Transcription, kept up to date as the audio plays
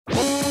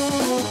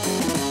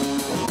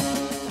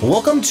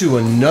Welcome to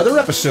another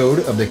episode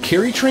of the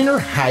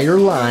CarryTrainer Higher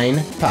Line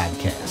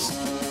podcast.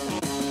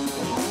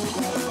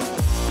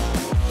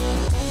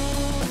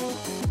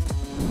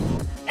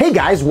 Hey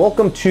guys,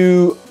 welcome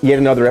to yet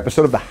another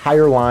episode of the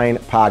Higher Line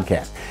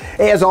podcast.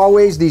 As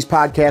always, these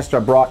podcasts are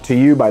brought to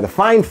you by the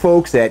fine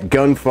folks at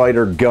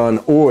Gunfighter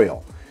Gun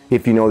Oil.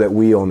 If you know that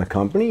we own the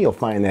company, you'll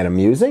find that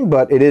amusing,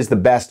 but it is the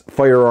best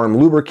firearm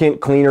lubricant,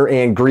 cleaner,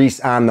 and grease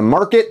on the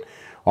market.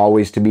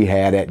 Always to be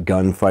had at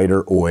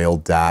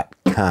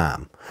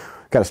gunfighteroil.com.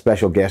 Got a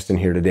special guest in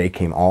here today,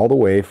 came all the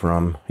way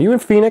from, are you in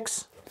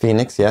Phoenix?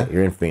 Phoenix, yeah.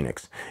 You're in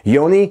Phoenix.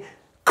 Yoni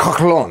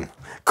Kachlon.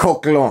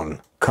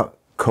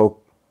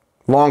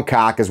 Long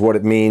cock is what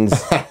it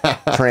means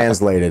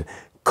translated.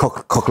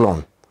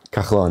 Kachlon.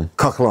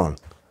 Kachlon.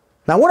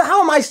 Now,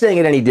 how am I saying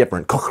it any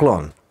different?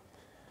 Kachlon.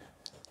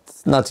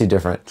 It's not too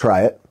different.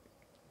 Try it.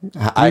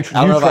 I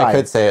don't know if I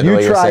could say it the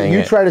way you're saying it.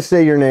 You try to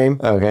say your name.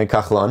 Okay,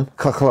 Kachlon.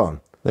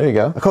 Kachlon. There you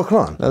go.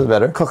 Kachlon. That was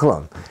better.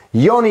 Kachlon.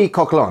 Yoni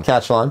Kachlon.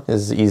 Kachlon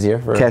is easier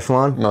for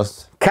Kachlon.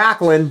 most.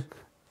 Kachlon.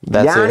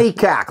 Yoni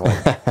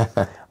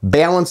Kachlon.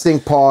 Balancing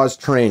Paws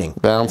Training.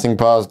 Balancing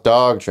Paws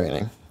Dog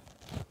Training.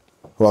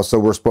 Well, so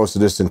we're supposed to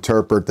just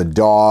interpret the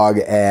dog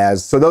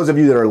as... So those of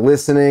you that are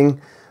listening,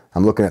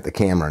 I'm looking at the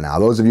camera now.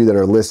 Those of you that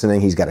are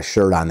listening, he's got a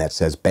shirt on that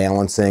says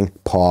Balancing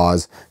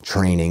Paws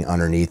Training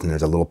underneath, and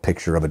there's a little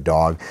picture of a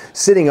dog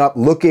sitting up,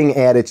 looking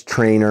at its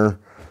trainer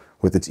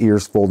with its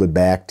ears folded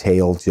back,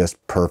 tail just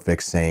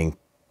perfect, saying,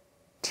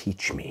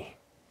 teach me.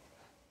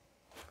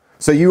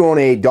 So you own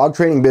a dog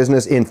training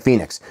business in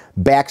Phoenix.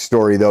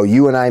 Backstory, though,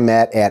 you and I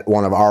met at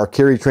one of our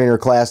CarryTrainer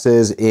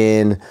classes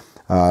in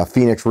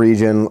Phoenix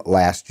region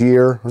last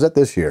year. Was that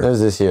this year? It was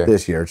this year.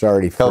 This year. It's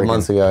already a couple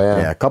months ago,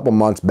 yeah. Yeah, a couple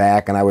months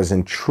back, and I was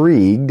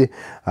intrigued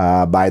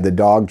by the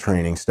dog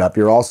training stuff.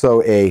 You're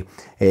also a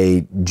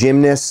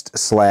gymnast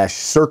slash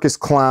circus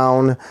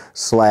clown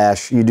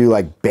slash you do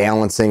like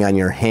balancing on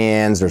your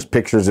hands. There's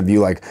pictures of you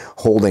like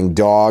holding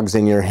dogs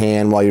in your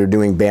hand while you're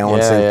doing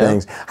balancing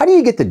things. How do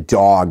you get the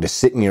dog to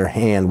sit in your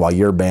hand while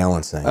you're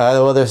balancing?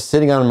 Well, they're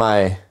sitting on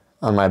my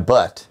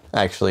butt.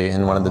 Actually,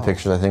 in one of the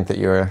pictures, I think that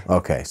you were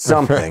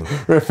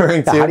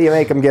referring to. How do you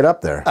make them get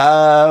up there?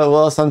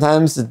 Well,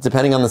 sometimes,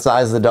 depending on the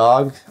size of the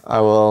dog, I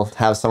will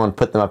have someone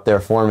put them up there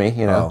for me,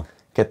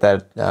 get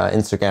that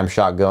Instagram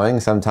shot going.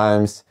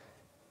 Sometimes,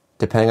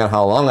 depending on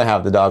how long I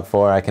have the dog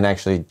for, I can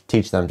actually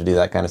teach them to do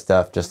that kind of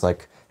stuff. Just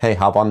like, hey,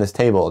 hop on this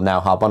table. Now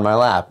hop on my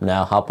lap.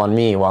 Now hop on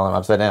me while I'm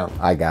upside down.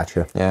 I got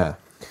you. Yeah.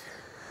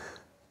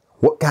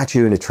 What got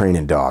you into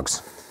training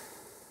dogs?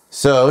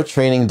 So,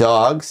 training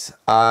dogs,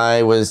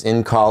 I was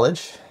in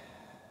college.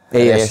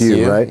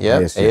 ASU, right?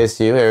 Yep,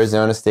 ASU,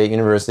 Arizona State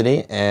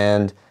University.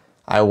 And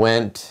I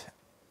went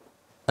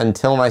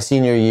until my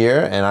senior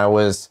year, and I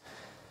was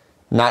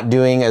not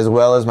doing as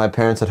well as my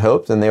parents had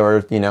hoped. And they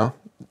were,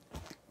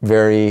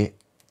 very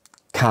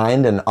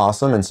kind and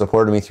awesome and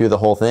supported me through the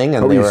whole thing.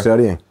 And what were you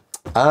studying?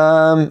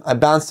 I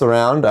bounced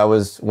around.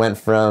 Went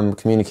from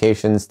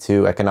communications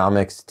to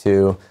economics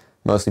to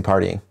mostly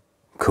partying.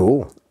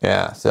 Cool.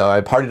 Yeah, so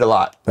I partied a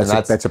lot.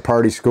 That's a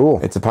party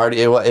school. It's a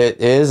party. It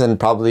is, and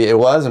probably it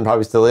was, and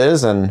probably still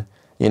is. And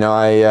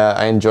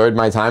I enjoyed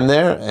my time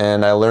there,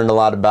 and I learned a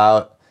lot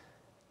about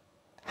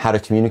how to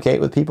communicate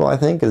with people. I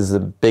think is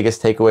the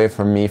biggest takeaway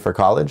from me for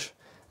college.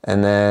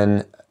 And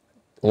then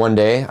one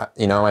day,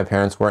 my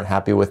parents weren't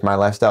happy with my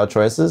lifestyle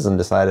choices and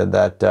decided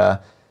that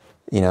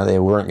they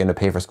weren't going to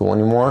pay for school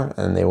anymore,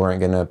 and they weren't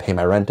going to pay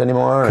my rent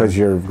anymore because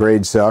your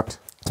grades sucked.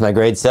 My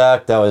grades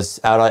sucked. I was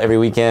out every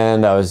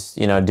weekend. I was,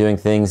 doing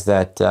things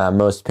that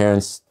most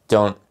parents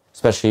don't,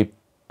 especially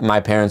my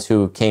parents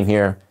who came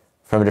here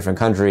from a different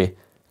country.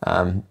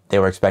 They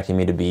were expecting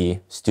me to be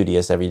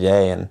studious every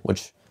day, and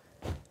which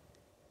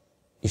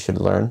you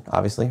should learn,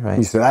 obviously, right?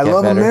 You said, I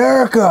love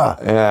America.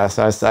 Yeah,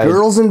 so I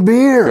girls and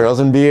beer. Girls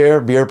and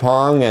beer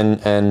pong,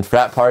 and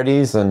frat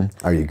parties. And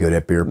are you good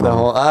at beer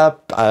pong? I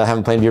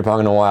haven't played beer pong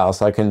in a while,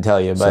 so I couldn't tell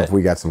you. But if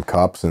we got some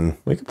cups and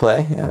we could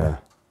play, yeah.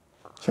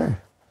 Sure.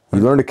 You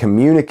learned to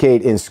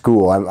communicate in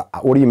school.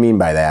 What do you mean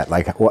by that?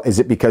 Like, is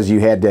it because you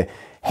had to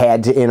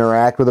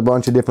interact with a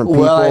bunch of different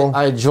people? Well,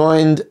 I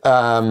joined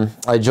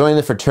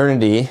the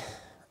fraternity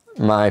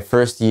my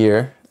first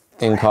year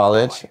in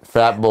college,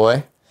 frat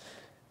boy.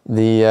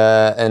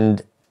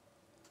 And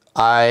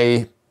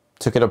I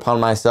took it upon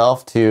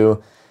myself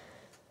to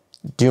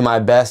do my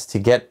best to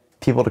get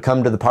people to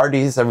come to the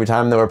parties every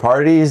time there were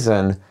parties,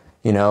 and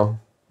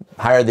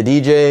hire the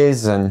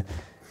DJs and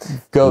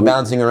go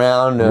bouncing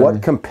around. And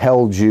what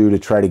compelled you to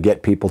try to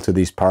get people to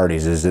these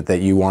parties? Is it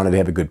that you wanted to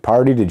have a good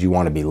party? Did you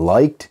want to be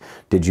liked?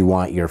 Did you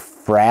want your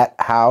frat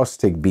house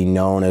to be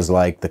known as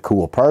like the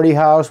cool party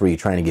house? Were you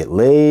trying to get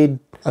laid?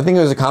 I think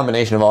it was a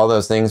combination of all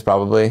those things,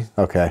 probably.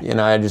 Okay.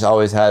 I just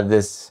always had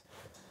this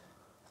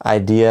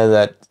idea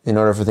that in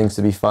order for things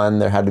to be fun,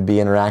 there had to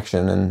be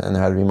interaction, and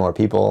there had to be more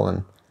people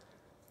and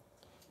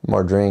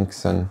more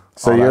drinks and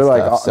so you're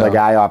like the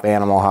guy off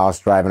Animal House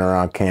driving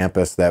around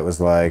campus that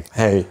was like,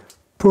 hey,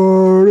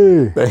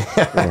 party.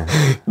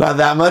 Not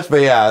that much,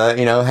 but yeah,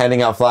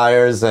 handing out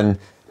flyers and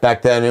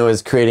back then it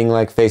was creating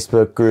like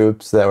Facebook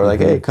groups that were like,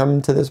 hey,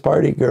 come to this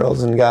party,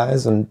 girls and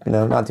guys. And, you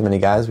know, not too many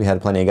guys. We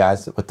had plenty of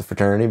guys with the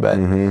fraternity, but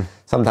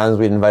sometimes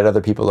we'd invite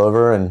other people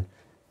over and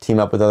team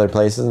up with other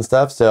places and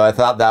stuff. So I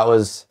thought that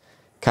was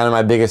kind of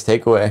my biggest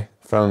takeaway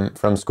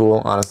from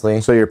school, honestly.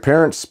 So your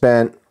parents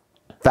spent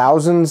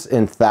thousands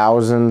and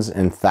thousands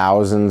and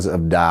thousands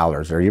of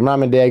dollars. Are your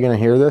mom and dad going to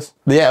hear this?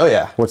 Yeah, oh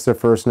yeah. What's their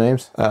first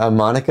names?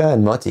 Monica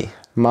and Moti.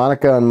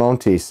 Monica and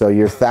Monty. So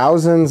your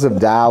thousands of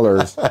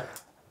dollars.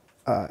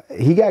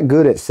 He got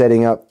good at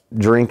setting up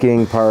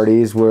drinking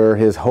parties where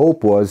his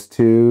hope was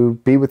to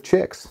be with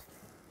chicks.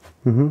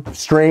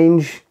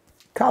 Strange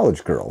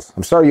college girls.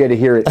 I'm sorry you had to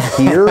hear it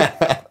here.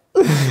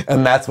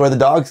 And that's where the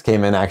dogs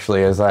came in,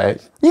 actually. Is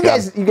like you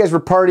guys were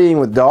partying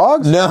with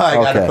dogs? No,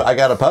 I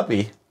got a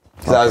puppy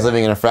because I was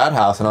living in a frat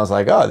house, and I was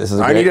like, oh, this is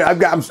great.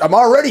 I'm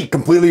already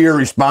completely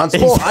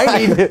irresponsible.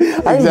 Exactly.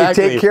 I need to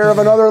take care of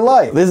another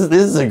life. This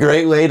is a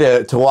great way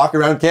to walk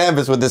around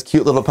campus with this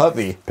cute little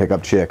puppy. Pick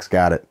up chicks.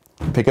 Got it.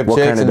 Pick up What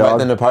chicks, kind of invite dog?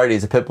 them to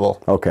parties. A pit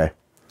bull. Okay.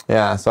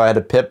 Yeah, so I had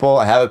a pit bull.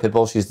 I have a pit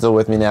bull. She's still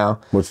with me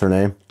now. What's her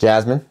name?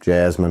 Jasmine.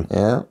 Jasmine.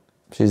 Yeah,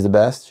 she's the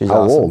best. She's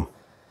How awesome. old?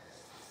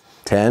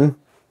 10?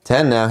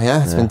 10 now.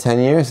 Yeah, it's been 10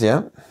 years.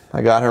 Yeah,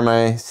 I got her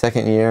my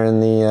second year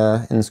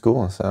in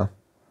school. So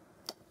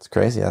it's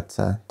crazy. That's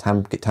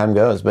time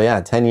goes. But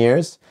yeah, 10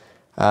 years.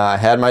 I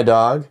had my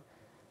dog,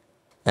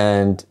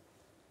 and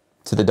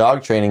to the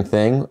dog training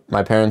thing,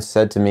 my parents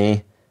said to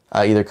me,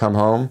 either come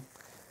home.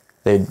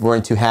 They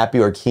weren't too happy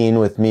or keen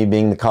with me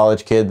being the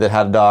college kid that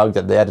had a dog,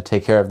 that they had to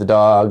take care of the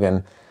dog.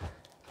 And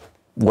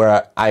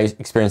where I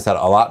experience that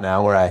a lot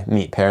now, where I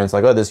meet parents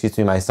like, oh, this used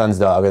to be my son's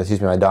dog, or this used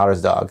to be my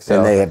daughter's dog. So,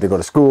 And they have to go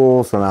to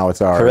school, so now it's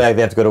ours. correct,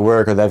 they have to go to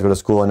work or they have to go to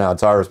school, and now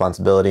it's our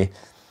responsibility.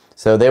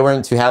 So they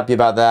weren't too happy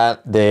about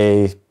that.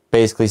 They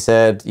basically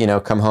said, you know,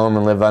 come home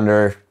and live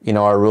under, you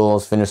know, our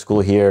rules, finish school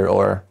here,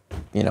 or,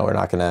 you know, we're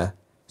not going to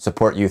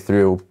support you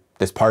through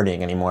this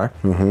partying anymore.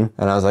 And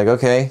I was like,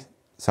 okay.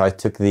 So I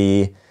took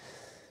the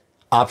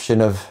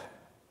option of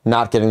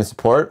not getting the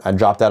support. I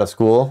dropped out of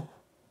school.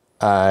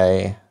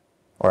 I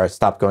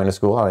stopped going to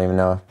school. I don't even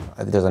know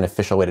if there's an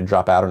official way to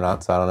drop out or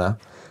not, so I don't know.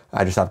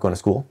 I just stopped going to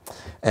school.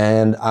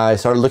 And I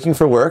started looking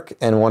for work,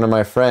 and one of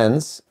my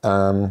friends,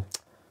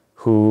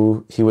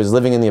 he was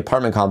living in the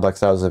apartment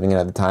complex I was living in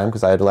at the time,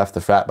 because I had left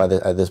the frat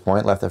at this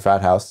point, left the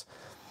frat house.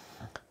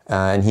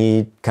 And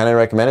he kind of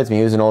recommended to me.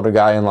 He was an older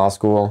guy in law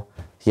school.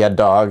 He had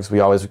dogs. We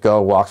always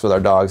go walks with our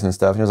dogs and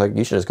stuff. And he was like,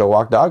 you should just go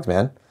walk dogs,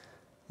 man.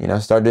 You know,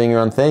 start doing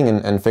your own thing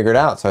and figure it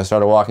out. So I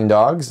started walking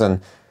dogs,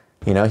 and,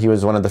 you know, he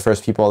was one of the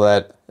first people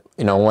that,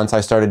 you know, once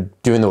I started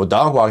doing the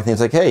dog walking thing,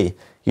 it's like, hey,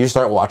 you should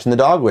start watching The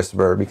Dog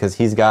Whisperer, because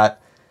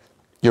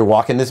you're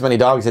walking this many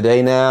dogs a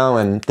day now,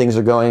 and things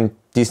are going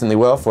decently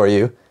well for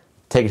you.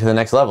 Take it to the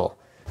next level.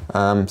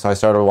 So I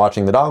started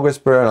watching The Dog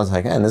Whisperer, and I was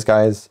like, man, this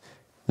guy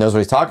knows what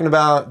he's talking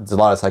about. There's a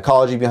lot of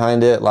psychology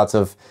behind it, lots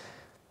of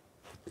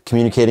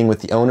communicating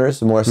with the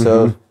owners more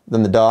so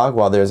than the dog.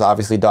 While there's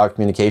obviously dog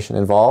communication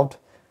involved,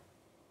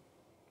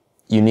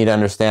 you need to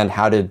understand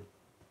how to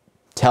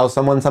tell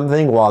someone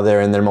something while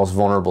they're in their most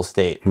vulnerable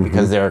state,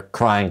 because they're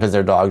crying because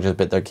their dog just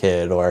bit their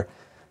kid, or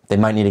they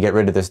might need to get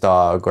rid of this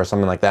dog or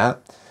something like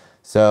that.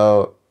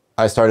 So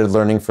I started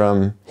learning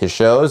from his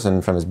shows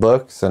and from his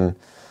books, and,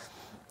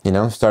 you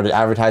know, started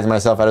advertising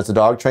myself out as a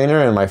dog trainer.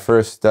 And my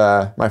first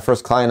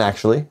client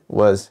actually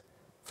was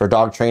for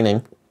dog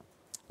training.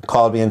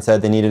 Called me and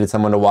said they needed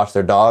someone to watch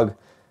their dog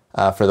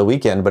for the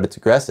weekend, but it's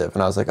aggressive.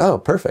 And I was like, oh,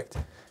 perfect.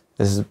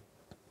 This is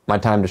my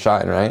time to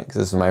shine, right? Because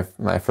this is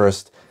my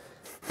first.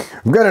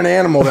 I've got an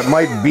animal that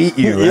might beat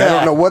you. And I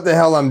don't know what the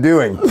hell I'm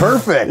doing.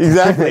 Perfect.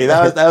 Exactly.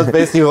 That was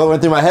basically what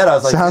went through my head. I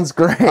was like, sounds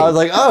great. I was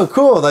like, oh,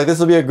 cool. Like, this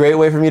will be a great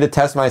way for me to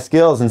test my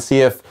skills and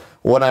see if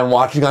what I'm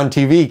watching on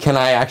TV can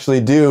I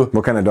actually do.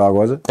 What kind of dog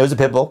was it? It was a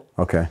pit bull.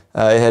 Okay.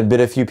 It had bit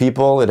a few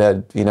people. It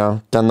had, you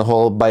know, done the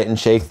whole bite and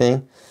shake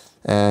thing.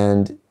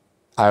 And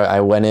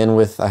I went in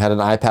I had an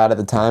iPad at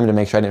the time to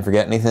make sure I didn't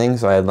forget anything.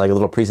 So I had like a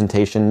little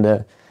presentation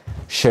to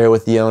share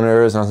with the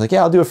owners. And I was like,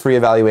 yeah, I'll do a free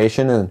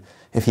evaluation. And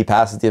if he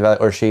passes the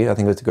evaluation, or she, I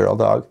think it was a girl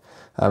dog.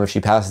 If she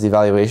passes the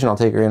evaluation, I'll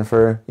take her in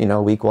for, you know,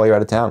 a week while you're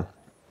out of town.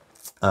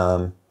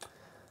 So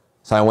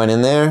I went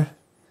in there.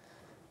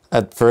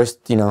 At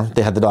first, you know,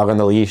 they had the dog on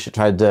the leash. It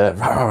tried to,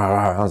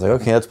 I was like,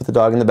 okay, let's put the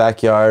dog in the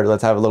backyard.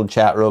 Let's have a little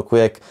chat real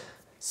quick,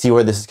 see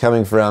where this is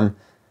coming from.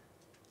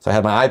 So I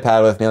had my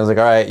iPad with me. I was like,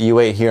 all right, you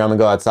wait here. I'm going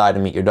to go outside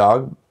and meet your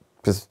dog.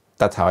 Because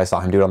that's how I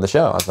saw him do it on the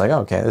show. I was like, oh,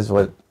 okay, this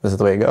is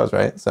the way it goes,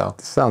 right? So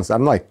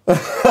I'm like,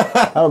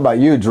 I don't know about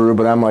you, Drew,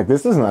 but I'm like,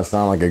 this does not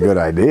sound like a good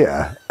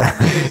idea.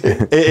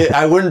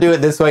 I wouldn't do it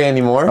this way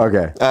anymore.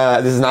 Okay.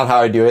 This is not how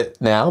I do it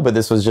now, but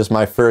this was just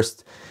my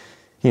first,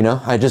 you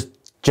know, I just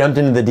jumped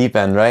into the deep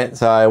end, right?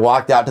 So I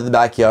walked out to the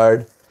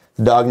backyard.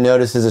 The dog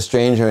notices a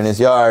stranger in his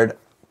yard.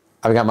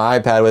 I've got my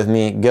iPad with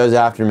me, goes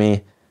after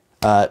me.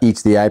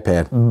 Eats the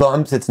iPad.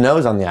 Bumps its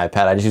nose on the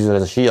iPad. I just use it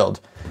as a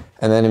shield.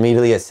 And then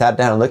immediately it sat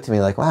down and looked at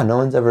me like, wow, no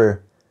one's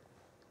ever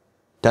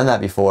done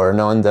that before.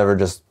 No one's ever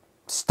just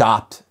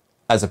stopped,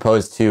 as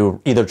opposed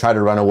to either try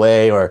to run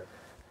away or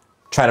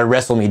try to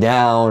wrestle me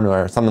down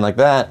or something like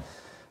that.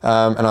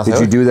 And I was Did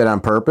like, you do that on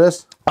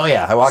purpose? oh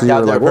yeah, I walked So you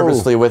out were there like, "Whoa."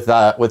 purposely with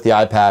the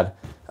iPad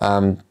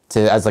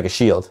as like a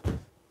shield.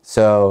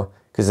 So,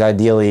 because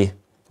ideally,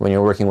 when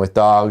you're working with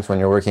dogs, when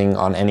you're working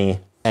on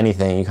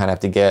anything, you kind of have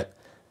to get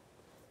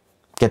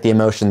the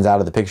emotions out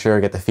of the picture,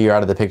 get the fear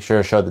out of the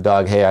picture, show the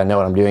dog, hey, I know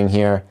what I'm doing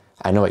here.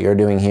 I know what you're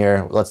doing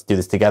here. Let's do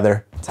this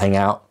together. Let's hang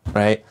out,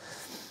 right?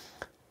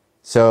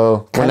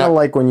 So Kind of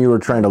like when you were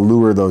trying to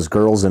lure those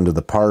girls into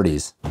the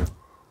parties.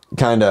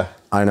 kind of.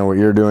 I know what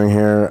you're doing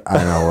here.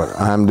 I know what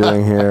I'm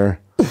doing here.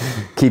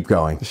 Keep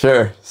going.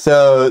 Sure.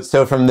 So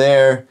from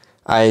there,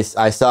 I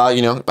saw,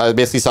 I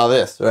basically saw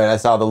this, right? I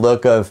saw the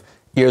look of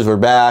ears were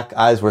back,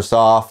 eyes were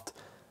soft,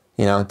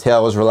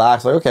 tail was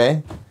relaxed. Like,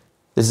 okay,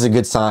 this is a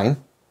good sign.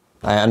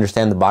 I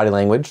understand the body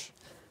language.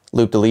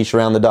 Looped a leash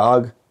around the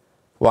dog,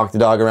 walked the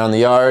dog around the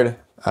yard,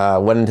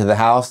 went into the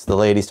house. The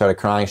lady started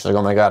crying. She's like,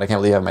 oh my God, I can't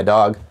believe I have my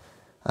dog.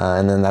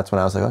 And then that's when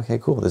I was like, okay,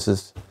 cool. This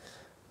is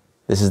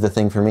the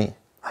thing for me.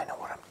 I know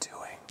what I'm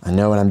doing. I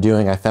know what I'm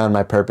doing. I found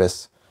my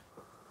purpose.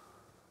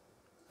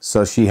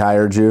 So she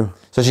hired you?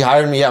 So she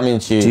hired me. Yeah, I mean,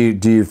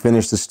 Do you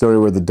finish the story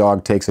where the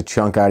dog takes a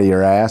chunk out of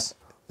your ass?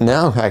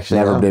 No,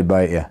 actually, Never no. did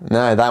bite you.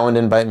 No, that one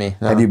didn't bite me.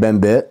 No. Have you been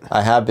bit?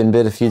 I have been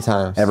bit a few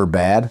times. Ever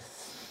bad?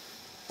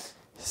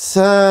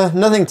 So,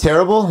 nothing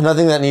terrible.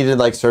 Nothing that needed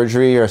like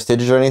surgery or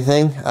stitches or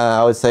anything.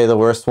 I would say the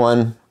worst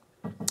one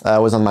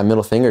was on my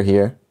middle finger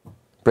here,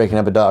 breaking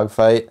up a dog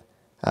fight.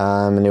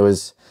 And it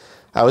was,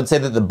 I would say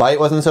that the bite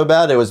wasn't so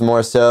bad. It was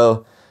more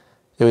so,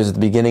 it was the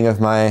beginning of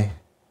my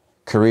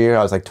career.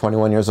 I was like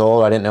 21 years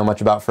old. I didn't know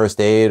much about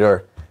first aid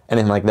or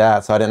anything like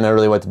that. So I didn't know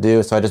really what to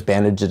do. So I just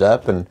bandaged it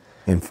up and...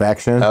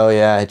 Infection? Oh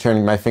yeah,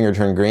 my finger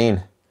turned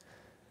green.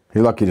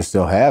 You're lucky to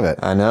still have it.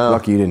 I know.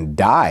 Lucky you didn't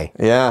die.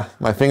 Yeah,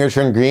 my finger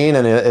turned green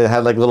and it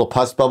had like little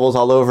pus bubbles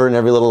all over in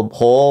every little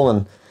hole.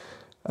 And,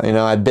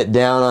 I bit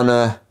down on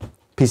a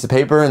piece of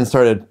paper and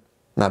started,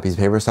 not piece of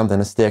paper, a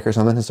stick or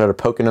something, and started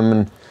poking them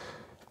and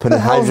putting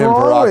hydrogen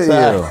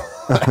peroxide.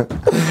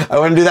 I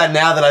wouldn't do that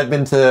now that I've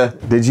been to...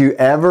 Did you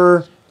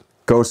ever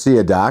go see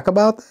a doc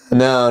about that?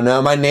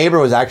 No. My neighbor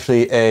was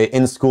actually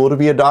in school to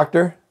be a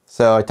doctor.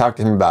 So I talked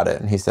to him about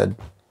it and he said,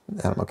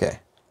 I'm okay.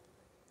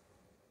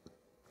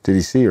 Did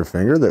he see your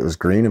finger that was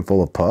green and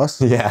full of pus?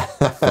 Yeah.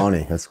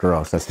 Funny. That's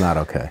gross. That's not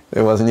okay.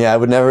 It wasn't. Yeah, I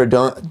would never,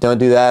 don't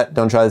do that.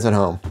 Don't try this at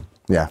home.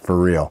 Yeah, for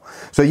real.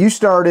 So you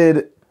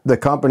started the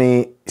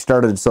company,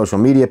 started a social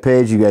media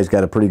page. You guys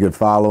got a pretty good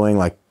following,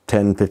 like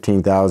 10,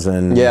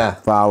 15,000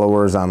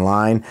 followers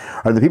online.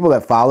 Are the people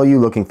that follow you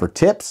looking for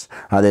tips?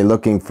 Are they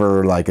looking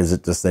for, like, is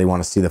it just they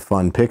want to see the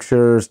fun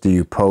pictures? Do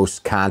you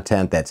post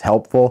content that's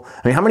helpful?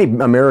 I mean, how many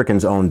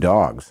Americans own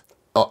dogs?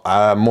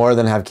 Oh, more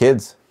than have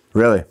kids.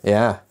 Really?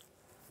 Yeah.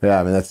 Yeah,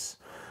 I mean,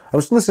 I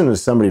was listening to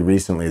somebody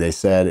recently. They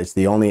said it's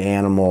the only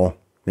animal,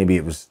 maybe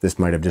this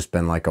might have just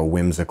been like a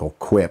whimsical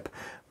quip,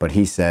 but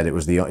he said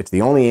it's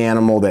the only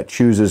animal that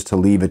chooses to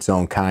leave its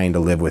own kind to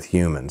live with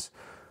humans.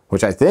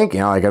 Which I think,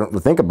 like, I don't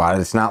think about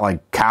it. It's not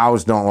like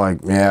cows don't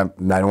I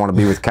don't want to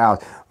be with cows.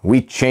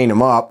 We chain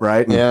them up,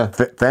 right? And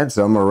fence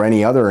them, or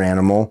any other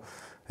animal.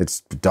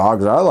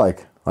 Dogs are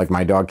like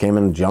my dog came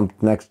in and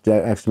jumped next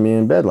to me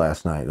in bed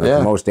last night.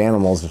 Like most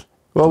animals.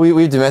 Well,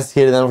 we've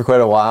domesticated them for quite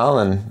a while,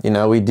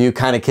 and we do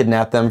kind of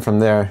kidnap them from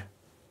their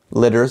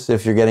litters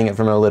if you're getting it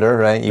from a litter,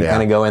 right? You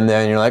kind of go in there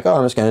and you're like, oh,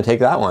 I'm just going to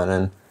take that one,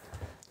 and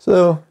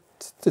so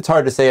it's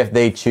hard to say if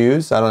they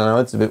choose. I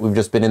don't know. We've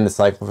just been in the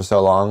cycle for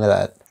so long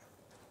that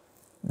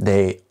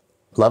they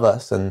love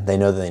us and they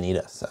know that they need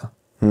us.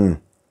 So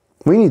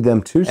we need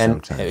them too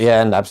sometimes.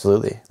 Yeah, and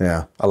absolutely.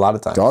 Yeah, a lot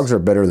of times dogs are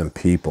better than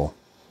people.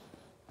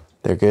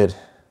 They're good.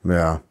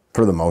 Yeah,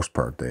 for the most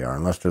part they are,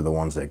 unless they're the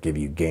ones that give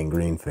you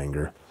gangrene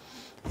finger.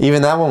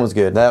 Even that one was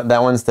good.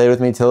 That one stayed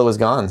with me till it was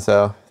gone.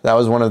 So that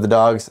was one of the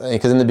dogs.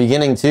 Because in the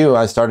beginning too,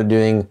 I started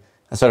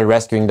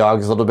rescuing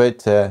dogs a little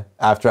bit.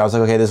 After I was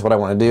like, okay, this is what I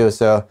want to do.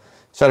 So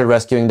started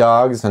rescuing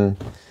dogs and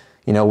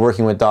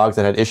working with dogs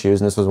that had issues.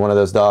 And this was one of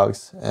those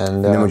dogs.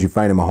 And then would you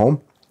find him a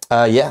home?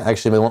 Yeah,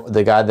 actually,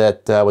 the guy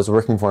that was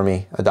working for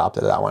me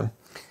adopted that one.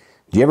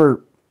 Do you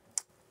ever?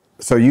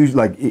 So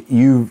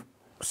you've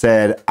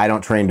said, I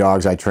don't train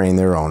dogs. I train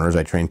their owners.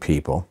 I train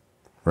people.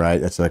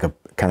 Right? That's like a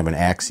kind of an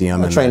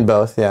axiom. I train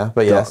both, yeah.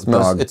 But yes,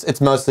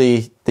 it's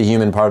mostly the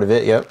human part of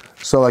it, yep.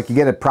 So like you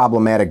get a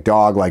problematic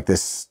dog like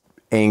this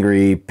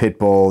angry pit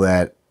bull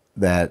that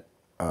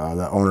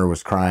the owner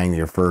was crying,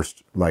 your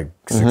first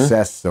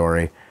success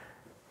story.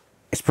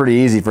 It's pretty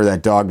easy for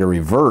that dog to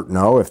revert,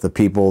 no? If the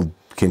people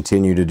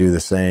continue to do the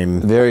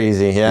same. Very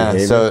easy, yeah.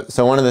 Behavior.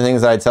 So one of the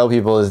things I tell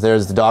people is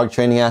there's the dog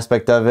training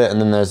aspect of it,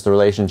 and then there's the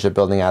relationship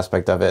building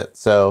aspect of it.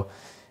 So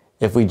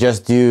if we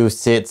just do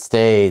sit,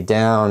 stay,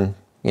 down,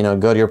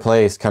 go to your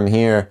place, come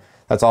here,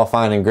 that's all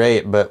fine and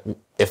great. But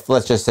if,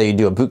 let's just say you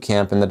do a boot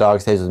camp and the dog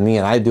stays with me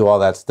and I do all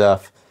that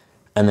stuff,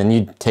 and then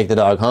you take the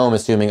dog home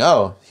assuming,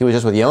 oh, he was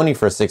just with Yoni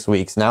for 6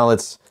 weeks. Now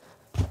let's,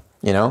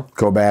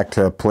 go back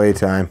to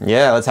playtime.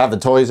 Yeah, let's have the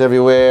toys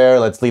everywhere.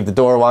 Let's leave the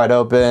door wide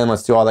open.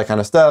 Let's do all that kind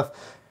of stuff.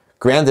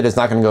 Granted, it's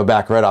not going to go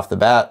back right off the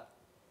bat,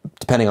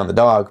 depending on the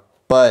dog.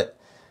 But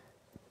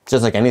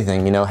just like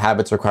anything, you know,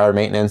 habits require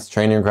maintenance,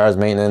 training requires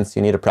maintenance.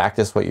 You need to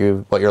practice what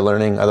you're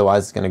learning,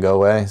 otherwise it's going to go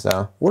away.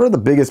 So, what are the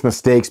biggest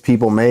mistakes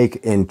people make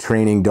in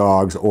training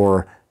dogs,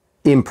 or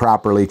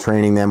improperly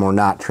training them, or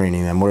not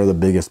training them? What are the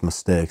biggest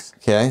mistakes?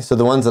 Okay, so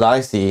the ones that I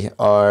see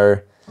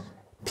are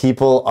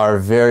people are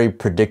very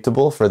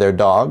predictable for their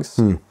dogs.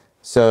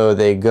 So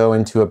they go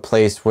into a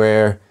place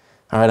where,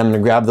 all right, I'm going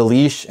to grab the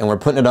leash and we're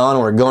putting it on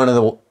and we're going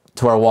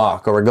to our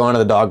walk, or we're going to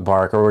the dog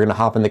park, or we're going to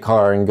hop in the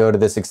car and go to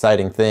this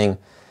exciting thing.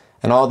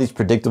 And all these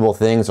predictable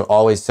things are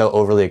always so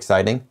overly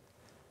exciting.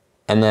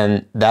 And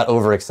then that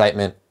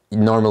overexcitement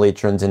normally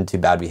turns into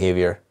bad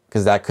behavior,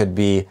 because that could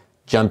be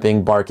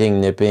jumping,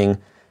 barking,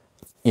 nipping,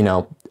 you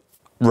know,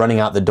 running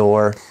out the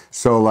door.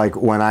 So like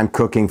when I'm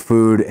cooking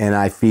food and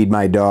I feed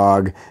my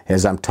dog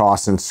as I'm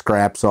tossing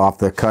scraps off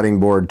the cutting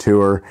board to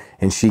her,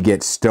 and she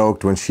gets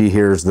stoked when she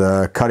hears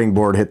the cutting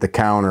board hit the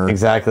counter.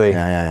 Exactly.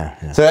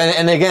 Yeah. So,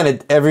 and again,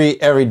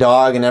 every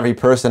dog and every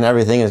person,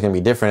 everything is going to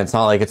be different. It's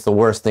not like it's the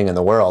worst thing in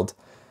the world,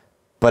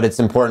 but it's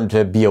important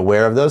to be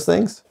aware of those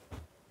things,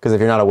 because if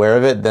you're not aware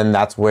of it, then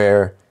that's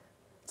where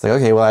it's like,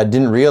 okay, well, I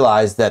didn't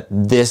realize that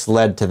this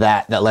led to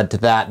that, that led to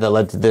that, that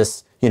led to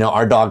this. You know,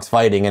 our dog's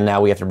fighting, and now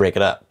we have to break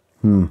it up.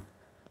 You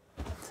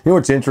know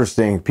what's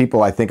interesting?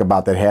 People I think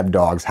about that have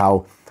dogs,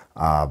 how,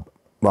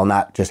 well,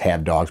 not just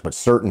have dogs, but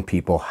certain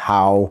people,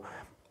 how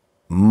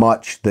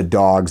much the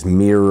dogs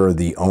mirror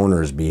the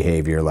owner's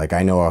behavior. Like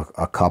I know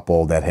a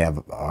couple that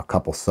have a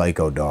couple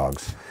psycho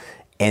dogs,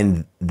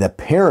 and the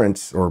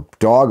parents or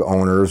dog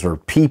owners or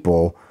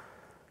people,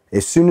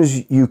 as soon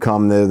as you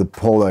come to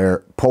pull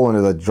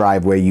into the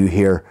driveway, you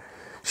hear,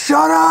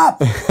 "Shut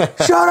up!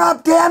 Shut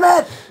up, damn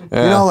it!"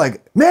 Yeah. You know,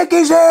 like,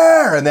 "Mickey's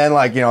here!" And then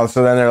like, you know,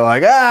 so then they're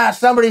like,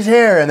 somebody's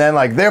here. And then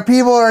like, their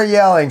people are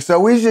yelling, so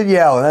we should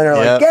yell. And then they're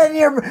like, get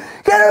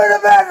her in the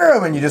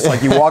bedroom. And you just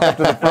like, you walk up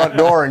to the front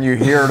door and you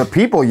hear the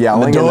people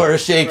yelling. The door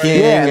is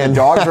shaking. Yeah, and the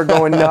dogs are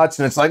going nuts.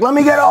 And it's like, let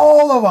me get a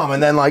hold of them.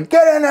 And then like,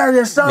 get in there,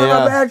 you son of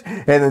a bitch.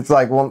 And it's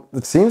like, well,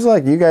 it seems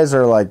like you guys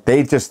are like,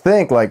 they just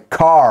think like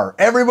car.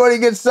 Everybody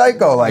gets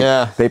psycho.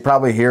 Like they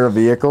probably hear a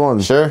vehicle.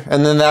 And sure.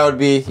 And then that would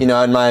be, you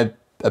know, in my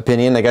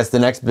opinion, I guess the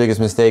next biggest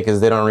mistake is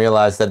they don't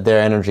realize that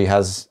their energy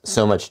has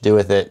so much to do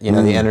with it. You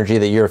know, the energy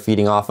that you're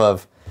feeding off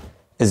of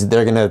is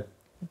they're gonna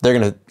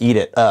eat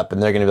it up,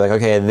 and they're gonna be like,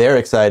 okay, they're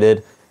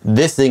excited.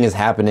 This thing is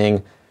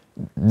happening.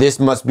 This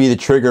must be the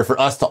trigger for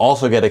us to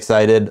also get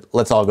excited.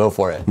 Let's all go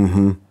for it.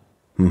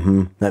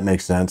 That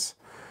makes sense.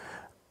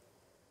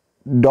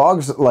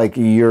 Dogs, like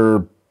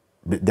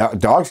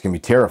dogs can be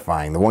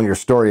terrifying. Your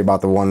story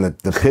about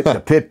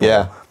the pit bull.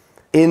 Yeah.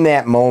 In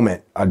that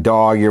moment, a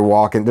dog, you're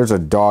walking, there's a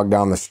dog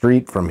down the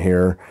street from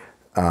here,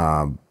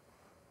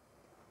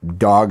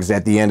 dog's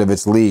at the end of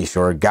its leash,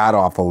 or it got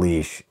off a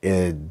leash.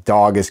 A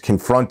dog has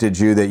confronted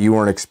you that you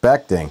weren't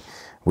expecting.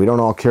 We don't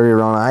all carry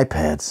around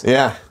iPads.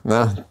 Yeah,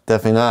 no,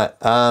 definitely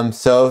not.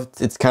 So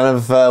it's kind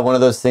of one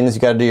of those things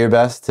you got to do your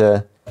best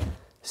to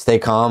stay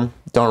calm,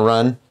 don't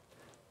run,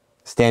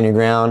 stand your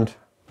ground,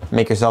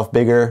 make yourself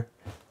bigger,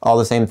 all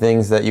the same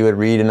things that you would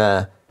read in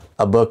a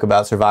book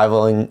about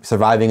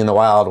surviving in the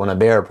wild when a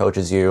bear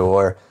approaches you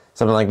or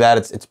something like that.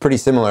 It's pretty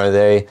similar.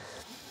 They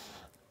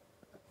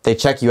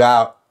check you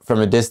out from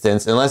a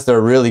distance unless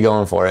they're really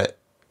going for it,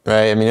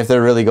 right? I mean, if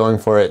they're really going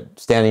for it,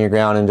 standing your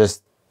ground and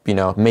just, you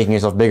know, making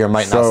yourself bigger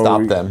might not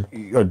stop them.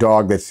 A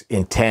dog that's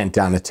intent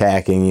on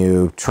attacking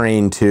you,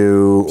 trained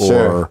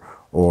to,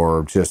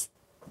 or just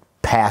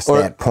past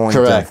that point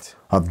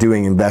of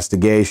doing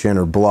investigation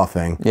or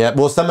bluffing. Yeah,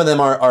 well, some of them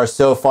are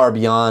so far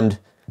beyond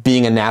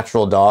being a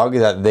natural dog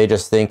that they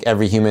just think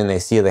every human they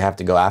see they have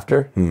to go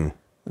after.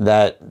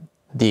 That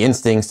the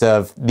instincts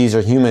of these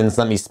are humans,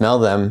 let me smell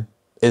them,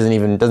 doesn't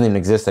even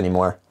exist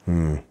anymore.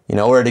 You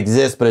know, or it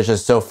exists, but it's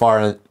just so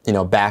far, you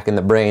know, back in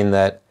the brain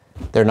that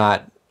they're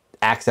not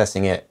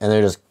accessing it, and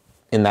they're just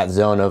in that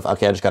zone of,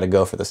 okay, I just got to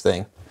go for this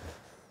thing,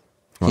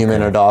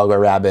 human or dog or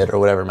rabbit or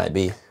whatever it might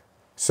be.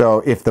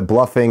 So if the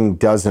bluffing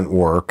doesn't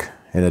work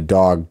and a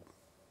dog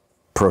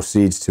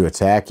proceeds to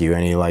attack you,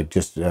 any like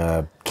just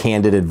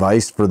candid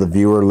advice for the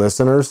viewer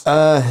listeners?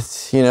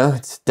 You know,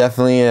 it's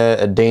definitely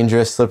a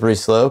dangerous, slippery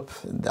slope.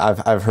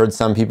 I've heard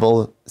some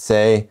people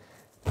say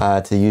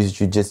to use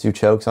jiu-jitsu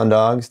chokes on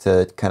dogs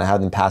to kind of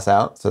have them pass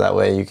out, so that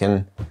way you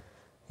can,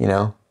 you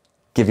know,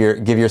 give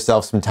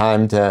yourself some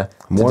time to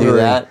do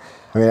that.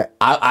 I mean,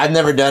 I've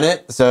never done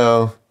it,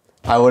 so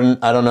I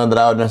don't know that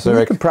I would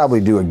necessarily. You could probably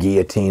do a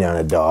guillotine on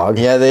a dog.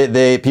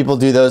 Yeah, people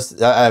do those.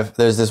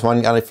 There's this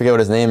one guy, I forget what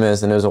his name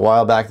is, and it was a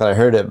while back that I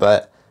heard it,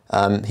 but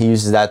he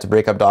uses that to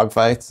break up dog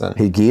fights. And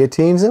he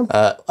guillotines him?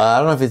 I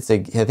don't know if it's I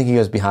think he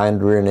goes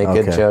behind rear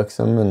naked, chokes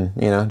them, and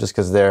you know, just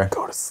because they're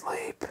go to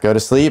sleep. Go to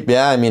sleep.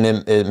 Yeah, I mean,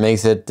 it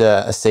makes it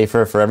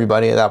safer for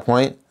everybody at that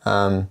point.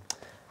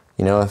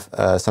 You know, if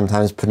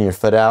sometimes putting your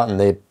foot out,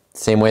 and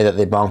same way that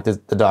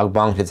the dog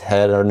bonked its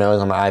head or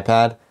nose on my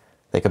iPad.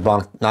 They could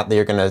bonk, not that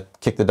you're going to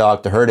kick the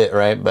dog to hurt it,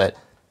 right? But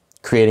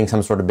creating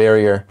some sort of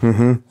barrier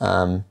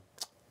to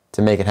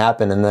make it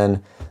happen. And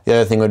then the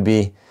other thing would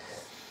be,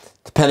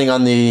 depending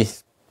on the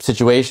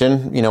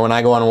situation. You know, when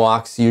I go on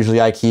walks, usually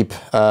I keep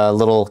a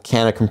little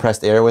can of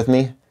compressed air with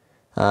me.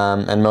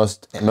 And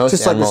most Just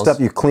animals, like the stuff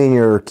you clean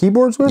your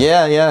keyboards with?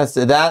 Yeah.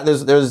 So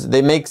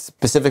they make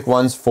specific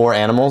ones for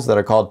animals that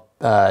are called,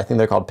 I think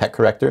they're called pet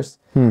correctors.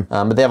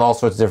 But they have all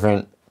sorts of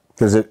different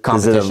Is it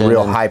a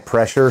real high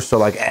pressure? So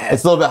like,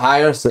 it's a little bit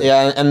higher.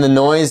 Yeah, and the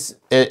noise,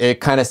 it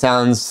kind of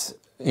sounds,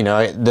 you know,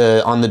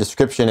 on the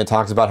description it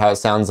talks about how it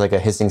sounds like a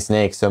hissing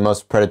snake. So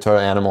most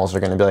predatory animals are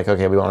going to be like,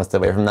 okay, we want to stay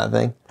away from that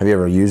thing. Have you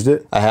ever used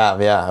it? I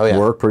have, yeah. Oh yeah.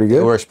 Work pretty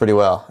good? It works pretty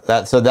well.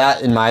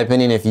 That, in my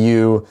opinion, if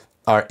you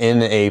are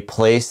in a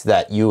place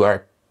that you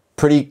are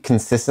pretty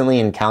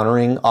consistently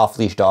encountering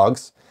off-leash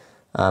dogs,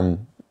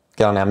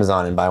 get on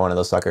Amazon and buy one of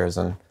those suckers,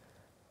 and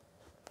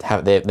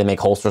they make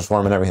holsters for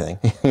them and everything.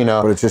 You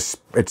know, but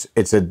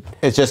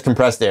it's just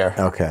compressed air.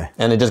 Okay.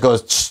 And it just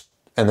goes,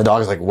 and the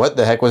dog's like, "What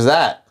the heck was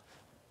that?"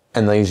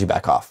 And they usually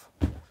back off.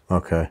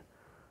 Okay.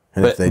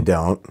 And if they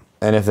don't,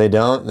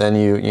 then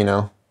you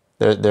know,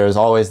 there's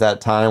always that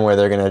time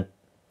where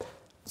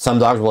some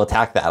dogs will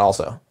attack that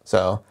also.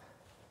 So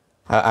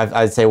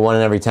I'd say 1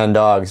 in every 10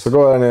 dogs. So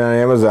go on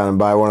Amazon and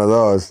buy one of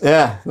those.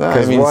 Yeah,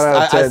 I mean,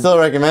 I still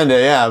recommend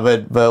it. Yeah,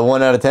 but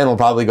 1 out of 10 will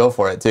probably go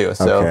for it too.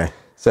 So okay.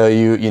 So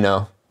you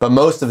know, but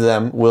most of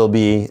them will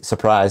be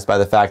surprised by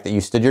the fact that you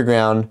stood your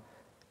ground,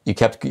 you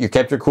kept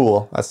your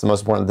cool. That's the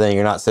most important thing.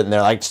 You're not sitting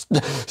there like,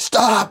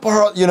 stop,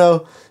 or you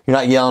know, you're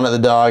not yelling at the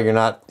dog. You're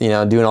not, you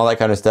know, doing all that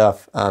kind of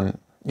stuff.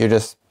 You're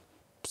just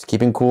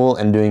keeping cool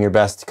and doing your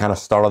best to kind of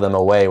startle them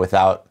away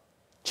without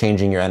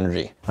changing your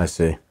energy. I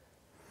see.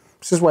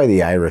 This is why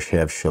the Irish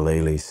have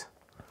shillelaghs.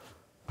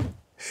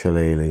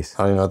 Shillelaghs.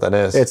 I don't even know what that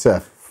is. It's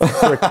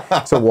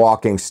a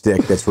walking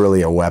stick that's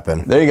really a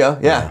weapon. There you go.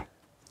 Yeah.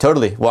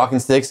 Totally. Walking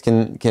sticks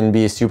can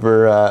be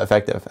super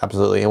effective.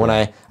 Absolutely. And when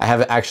I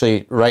have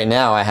actually right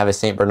now, I have a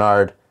Saint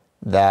Bernard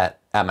that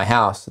at my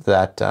house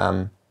that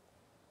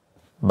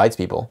bites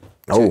people.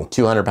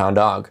 200-pound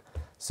dog.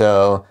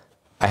 So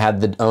I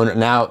had the owner.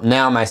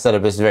 Now my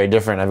setup is very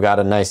different. I've got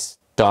a nice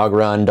dog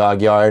run,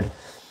 dog yard.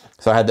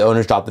 So I had the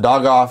owners drop the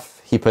dog off.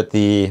 He put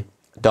the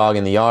dog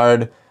in the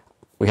yard.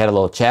 We had a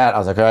little chat. I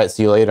was like, all right,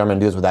 see you later. I'm going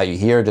to do this without you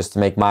here just to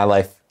make my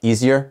life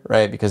easier,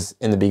 right? Because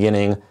in the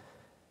beginning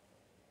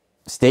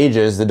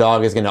stages, the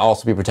dog is going to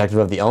also be protective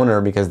of the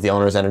owner because the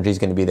owner's energy is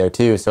going to be there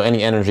too. So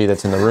any energy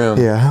that's in the room.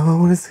 Yeah,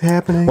 what is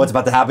happening? What's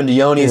about to happen to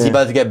Yoni? Is he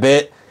about to get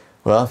bit?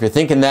 Well, if you're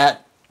thinking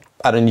that,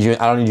 I don't need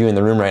you in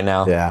the room right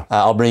now. Yeah.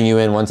 I'll bring you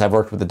in once I've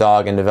worked with the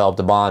dog and developed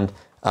a bond.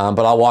 But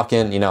I'll walk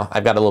in, you know,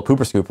 I've got a little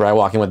pooper scooper. I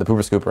walk in with the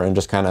pooper scooper and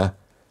just kind of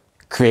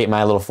create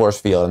my little force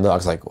field, and the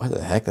dog's like, what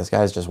the heck? This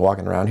guy's just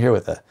walking around here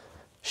with a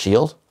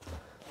shield?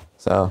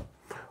 So.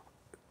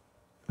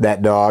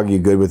 That dog, you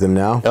good with him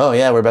now? Oh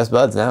yeah, we're best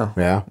buds now.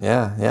 Yeah?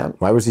 Yeah.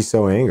 Why was he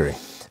so angry?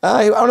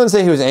 I wouldn't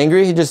say he was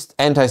angry, he just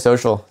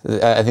antisocial.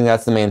 I think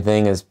that's the main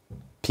thing is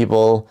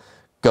there's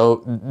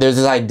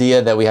this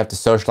idea that we have to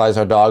socialize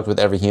our dogs with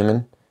every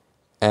human,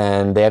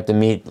 and they have to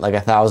meet like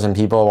 1,000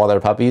 people while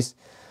they're puppies.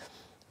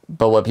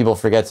 But what people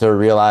forget to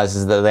realize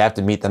is that they have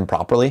to meet them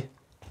properly.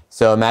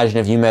 So imagine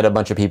if you met a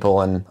bunch of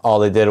people and all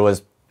they did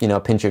was, you know,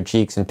 pinch your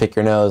cheeks and pick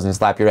your nose and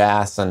slap your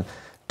ass and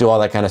do all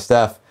that kind of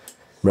stuff.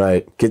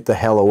 Right. Get the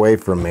hell away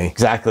from me.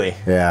 Exactly.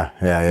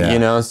 Yeah. You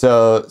know,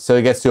 so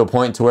it gets to a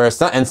point to where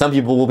some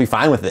people will be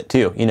fine with it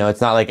too. You know, it's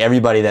not like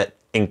everybody that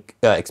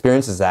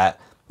experiences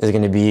that is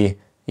going to be,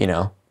 you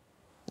know,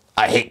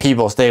 I hate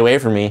people, stay away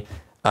from me.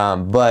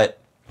 But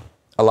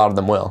a lot of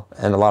them will,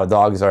 and a lot of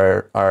dogs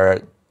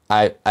are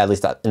at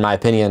least in my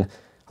opinion,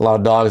 a lot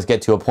of dogs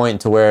get to a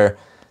point to where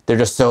they're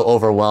just so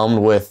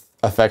overwhelmed with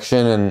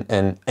affection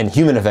and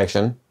human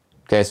affection.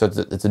 Okay, so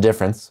it's a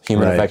difference,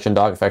 human affection,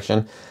 dog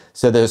affection.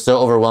 So they're so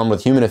overwhelmed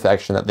with human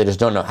affection that they just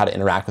don't know how to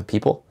interact with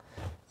people.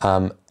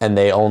 And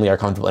they only are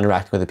comfortable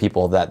interacting with the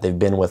people that they've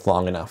been with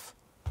long enough.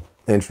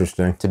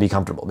 Interesting. To be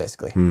comfortable,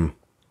 basically.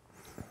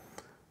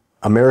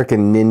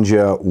 American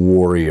Ninja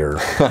Warrior.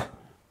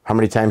 How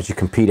many times did you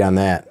compete on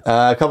that?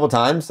 A couple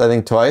times, I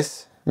think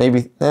twice.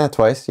 Maybe,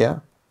 twice, yeah.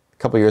 A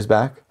couple years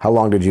back. How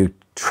long did you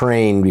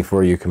train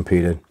before you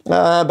competed?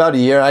 About a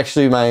year.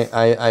 Actually,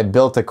 I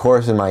built a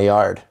course in my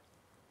yard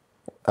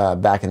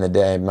back in the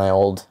day.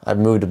 I've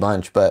moved a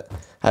bunch, but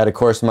I had a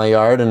course in my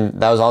yard, and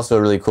that was also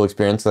a really cool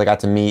experience because I got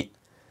to meet,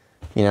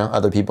 you know,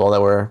 other people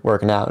that were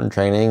working out and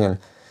training, and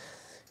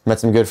met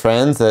some good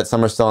friends that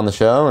some are still on the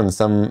show, and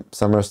some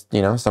are,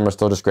 you know, some are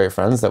still just great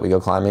friends that we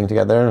go climbing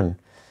together, and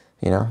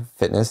you know,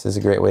 fitness is a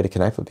great way to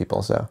connect with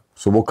people. So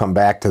we'll come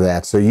back to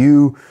that. So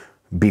you,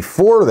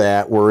 before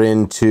that, were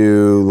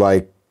into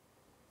like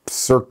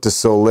Cirque du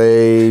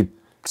Soleil,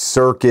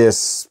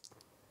 circus,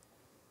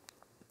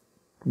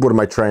 what am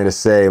I trying to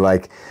say?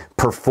 Like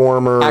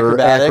performer,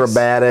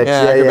 acrobatics.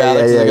 Yeah,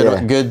 acrobatics is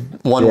a good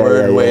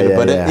one-word way to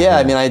put it. Yeah,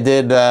 I mean, I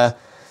did...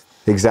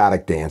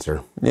 exotic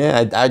dancer.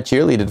 Yeah, I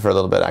cheerleaded for a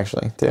little bit,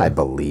 actually, too. I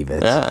believe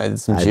it. Yeah, I did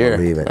some cheer. I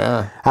believe it.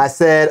 Yeah. I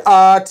said,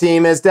 our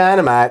team is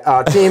dynamite.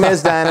 Our team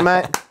is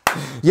dynamite.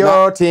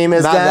 Your team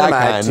is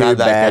dynamite. Too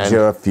bad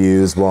your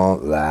fuse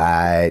won't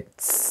light.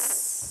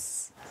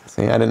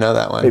 See, I didn't know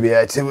that one. Maybe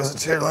I too was a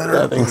cheerleader.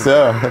 I think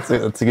so.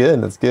 That's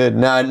good. That's good.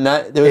 No,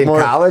 not it was in more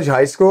college,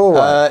 high school.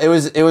 What? it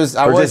was.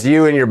 I or was just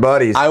you and your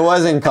buddies. I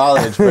was in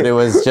college, but it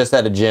was just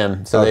at a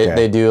gym. So Okay.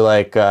 they do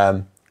like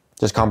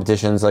just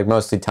competitions, like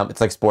mostly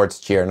it's like sports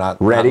cheer, not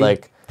Ready? Not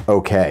like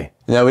Okay.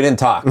 no, we didn't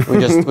talk. We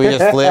just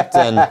flipped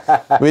and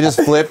You just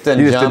jumped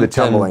did the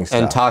tumbling and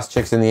stuff. tossed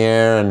chicks in the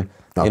air and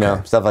you know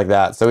Okay. stuff like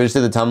that. So we just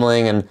did the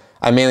tumbling, and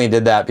I mainly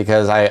did that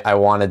because I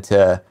wanted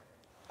to.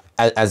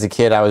 As a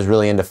kid, I was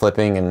really into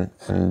flipping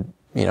and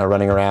you know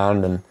running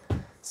around and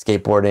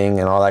skateboarding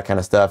and all that kind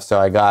of stuff. So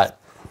I got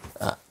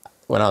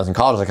when I was in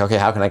college, like, okay,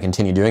 how can I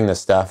continue doing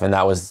this stuff? And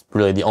that was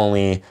really the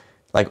only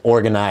like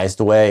organized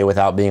way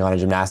without being on a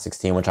gymnastics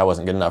team, which I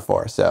wasn't good enough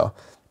for. So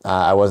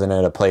I wasn't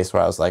at a place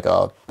where I was like,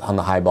 oh, on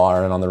the high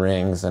bar and on the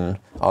rings and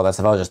all that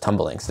stuff. I was just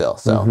tumbling still.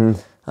 So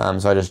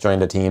so I just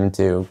joined a team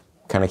to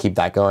kind of keep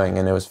that going,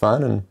 and it was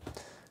fun. And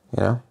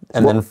you know,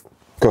 and then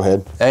Go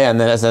ahead. yeah, and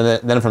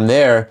then from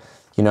there,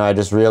 you know, I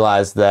just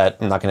realized that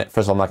I'm not gonna.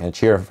 First of all, I'm not gonna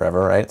cheer forever,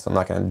 right? So I'm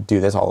not gonna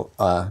do this all,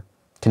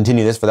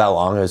 continue this for that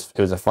long. It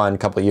was a fun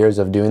couple of years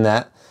of doing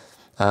that,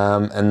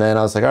 and then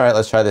I was like, all right,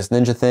 let's try this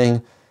ninja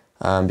thing,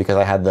 because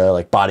I had the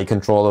like body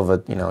control of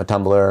a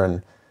tumbler,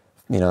 and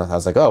you know, I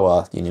was like, oh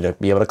well, you need to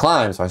be able to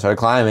climb. So I started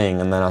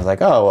climbing, and then I was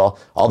like, oh well,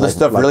 all this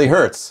stuff really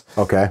hurts,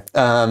 Okay.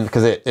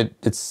 because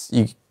it's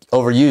you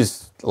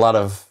overuse a lot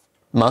of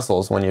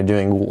muscles when you're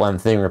doing one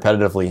thing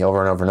repetitively over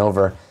and over and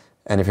over,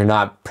 and if you're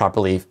not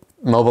properly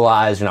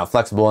mobilized, you're not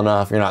flexible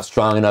enough, you're not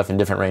strong enough in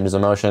different ranges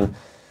of motion,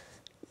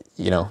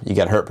 you know, you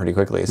get hurt pretty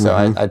quickly. So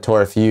I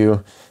tore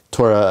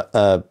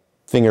a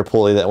finger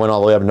pulley that went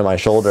all the way up into my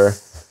shoulder.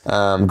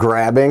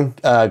 Grabbing,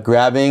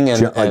 Grabbing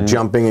and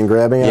jumping and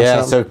grabbing.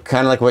 yeah, so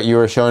kind of like what you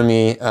were showing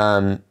me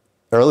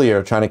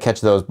earlier, trying to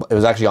catch those. It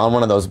was actually on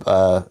one of those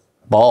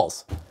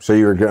balls. So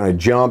you were going to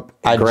jump.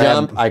 I grab.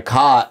 jumped, I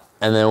caught,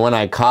 and then when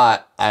I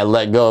caught, I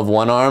let go of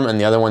one arm, and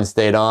the other one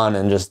stayed on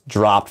and just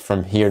dropped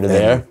from here to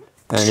there,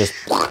 and just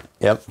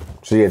yep.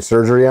 So you had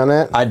surgery on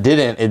that? I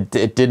didn't.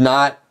 It did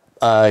not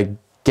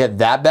get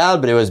that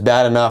bad, but it was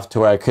bad enough to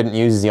where I couldn't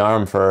use the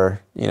arm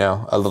for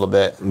a little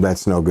bit.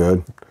 That's no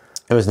good.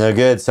 It was no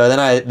good. So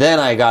then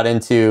I got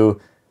into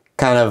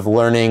kind of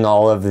learning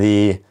all of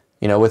the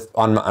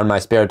on my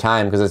spare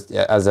time, because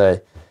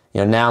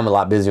now I'm a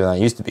lot busier than I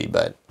used to be,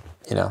 but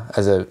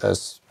as a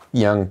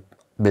young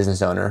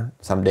business owner,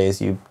 some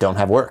days you don't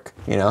have work,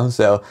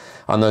 so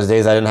on those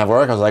days I didn't have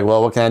work, I was like,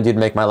 well, what can I do to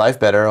make my life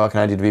better? What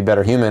can I do to be a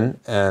better human?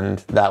 And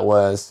that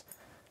was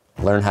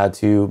learn how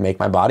to make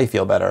my body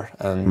feel better.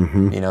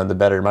 And the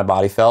better my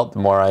body felt, the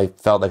more I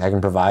felt like I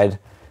can provide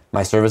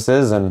my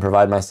services and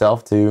provide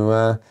myself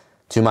to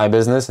my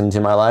business and to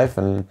my life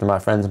and to my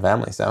friends and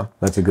family. So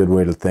that's a good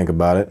way to think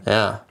about it.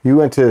 Yeah. You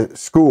went to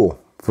school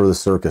for the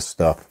circus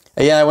stuff.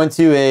 Yeah, I went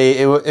to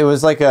it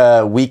was like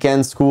a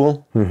weekend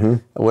school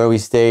where we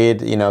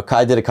stayed.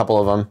 I did a couple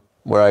of them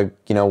where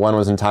one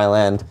was in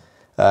Thailand,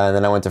 and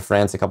then I went to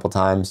France a couple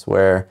times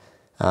where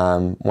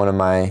one of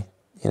my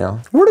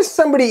Where does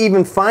somebody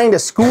even find a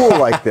school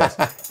like this?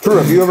 True,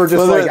 have you ever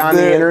just on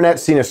the internet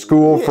seen a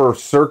school for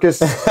circus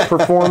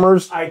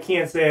performers? I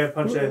can't say I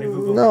punched that into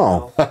Google.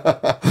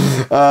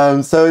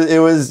 No. So it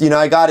was,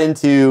 I got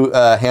into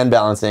hand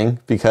balancing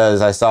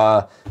because I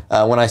saw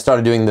when I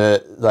started doing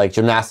the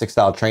gymnastic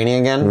style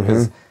training again,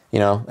 because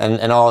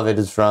and all of it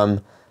is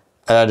from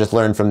I just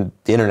learned from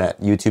the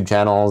internet, YouTube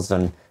channels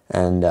and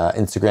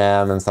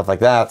Instagram and stuff like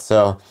that.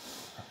 So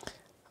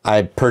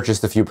I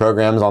purchased a few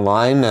programs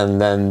online, and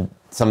then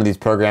some of these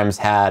programs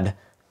had,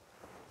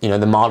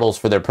 the models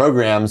for their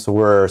programs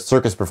were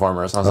circus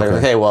performers. And I was like,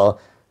 okay, well,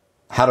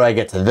 how do I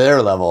get to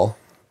their level?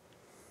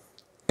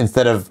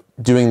 Instead of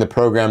doing the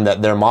program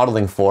that they're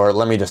modeling for,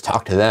 let me just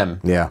talk to them.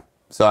 Yeah.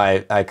 So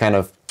I kind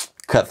of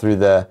cut through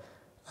the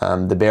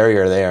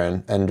barrier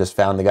there and just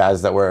found the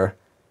guys that were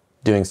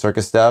doing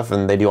circus stuff,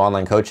 and they do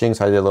online coaching.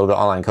 So I did a little bit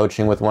of online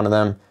coaching with one of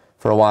them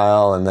for a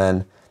while, and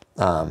then,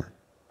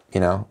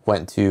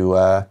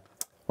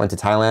 went to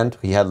Thailand.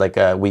 We had like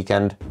a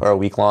weekend or a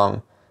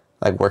week-long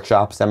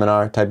workshop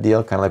seminar type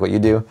deal, kind of like what you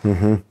do.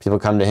 People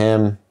come to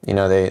him,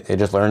 they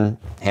just learn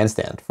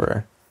handstand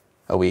for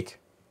a week,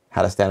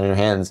 how to stand on your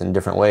hands in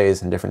different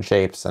ways and different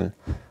shapes, and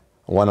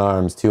one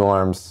arms, two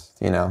arms,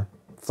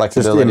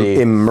 flexibility.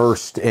 Just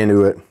immersed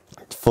into it.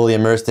 Fully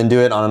immersed into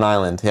it on an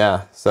island,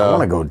 yeah. So I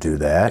want to go do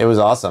that. It was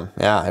awesome.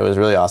 Yeah, it was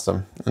really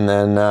awesome. And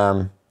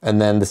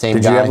then the same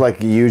Did guy. you have like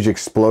huge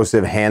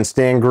explosive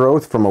handstand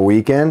growth from a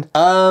weekend?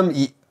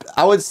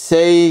 I would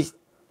say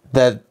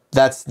that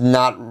that's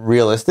not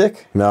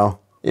realistic. No.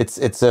 It's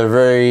a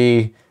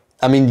very,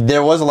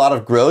 there was a lot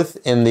of growth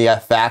in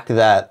the fact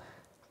that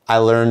I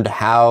learned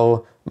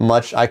how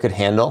much I could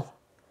handle.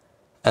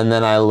 And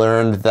then I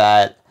learned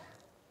that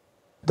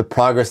the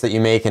progress that you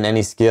make in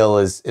any skill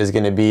is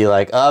going to be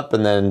up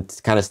and then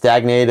kind of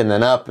stagnate and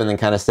then up and then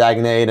kind of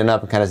stagnate and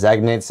up and kind of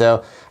stagnate.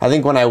 So I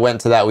think when I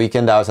went to that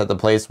weekend, I was at the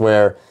place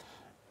where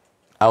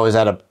I was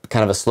at a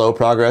kind of a slow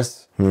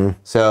progress.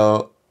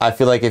 So I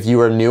feel like if you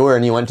were newer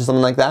and you went to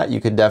something like that, you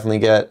could definitely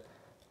get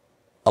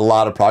a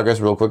lot of progress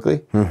real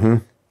quickly.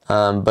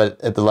 But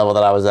at the level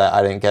that I was at,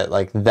 I didn't get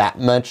like that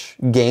much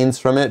gains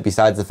from it,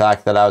 besides the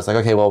fact that I was like,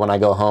 okay, well, when I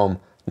go home,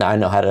 now I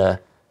know how to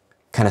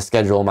kind of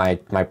schedule my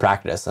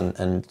practice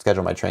and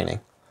schedule my training.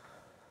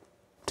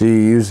 Do you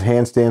use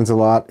handstands a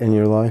lot in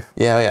your life?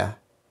 Yeah, yeah.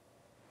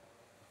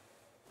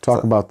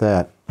 Talk about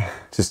that.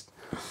 Just,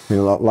 you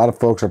know, a lot of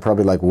folks are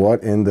probably like,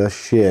 what in the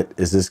shit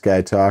is this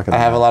guy talking about?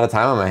 I have a lot of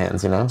time on my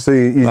hands, you know? So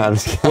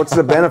what's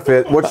the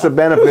benefit? What's the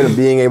benefit of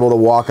being able to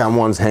walk on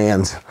one's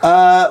hands?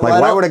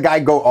 Why would a guy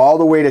go all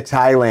the way to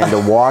Thailand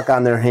to walk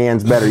on their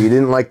hands better? You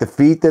didn't like the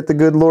feet that the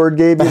good Lord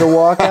gave you to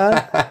walk on?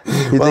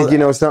 You think you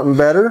know something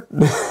better?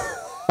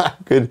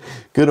 Good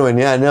one.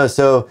 Yeah, no.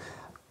 So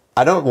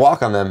I don't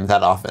walk on them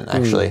that often,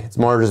 actually. It's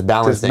more just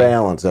balancing. Just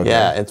balance, okay.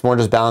 Yeah, it's more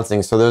just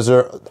balancing. So those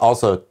are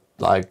also,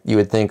 like, you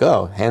would think,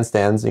 oh,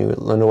 handstands, you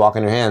learn to walk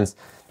on your hands.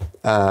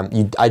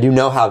 I do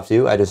know how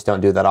to, I just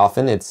don't do it that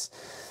often. It's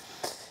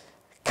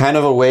kind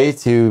of a way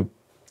to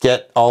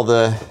get all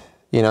the,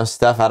 you know,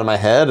 stuff out of my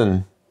head,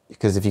 and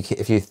because if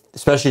you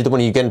especially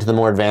when you get into the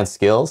more advanced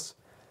skills,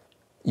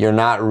 you're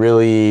not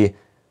really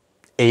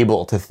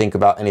able to think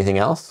about anything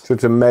else. So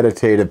it's a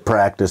meditative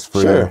practice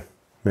for you.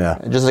 Yeah.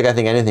 Just like I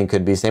think anything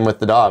could be. Same with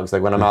the dogs.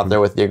 Like when I'm out there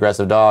with the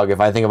aggressive dog, if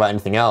I think about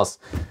anything else,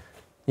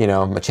 you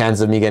know, my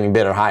chances of me getting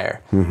bit are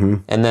higher.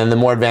 And then the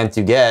more advanced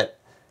you get,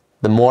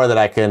 the more that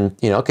I can,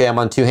 you know, okay, I'm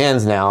on two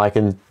hands now. I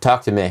can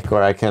talk to Mick,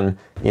 or I can,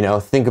 you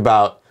know, think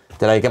about,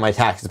 did I get my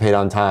taxes paid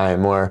on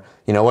time, or,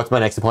 you know, what's my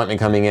next appointment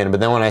coming in? But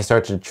then when I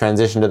start to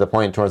transition to the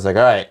point towards like,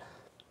 all right,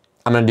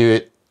 I'm going to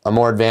do a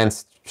more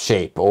advanced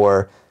shape,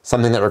 or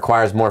something that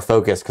requires more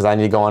focus because I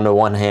need to go onto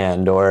one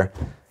hand, or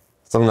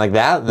something like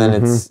that,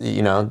 then it's,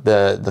 you know,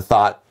 the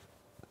thought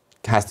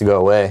has to go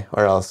away,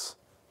 or else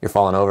you're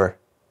falling over.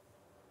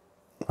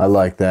 I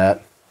like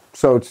that.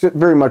 So it's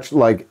very much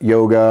like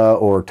yoga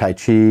or Tai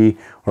Chi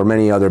or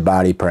many other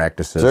body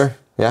practices. Sure,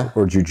 yeah.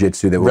 Or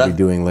Jiu-Jitsu that we'll be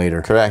doing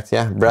later. Correct,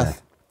 yeah.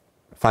 Breath.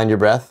 Find your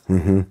breath.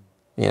 You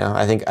know,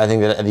 I think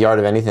that the art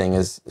of anything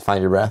is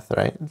find your breath,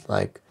 right?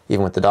 Like,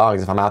 even with the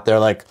dogs, if I'm out there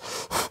like,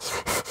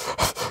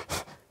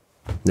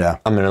 yeah,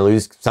 I'm going to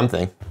lose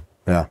something.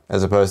 Yeah.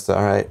 As opposed to,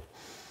 all right,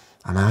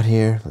 I'm out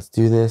here, let's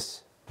do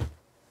this.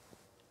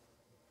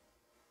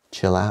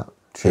 Chill out.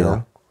 Chill. You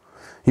know?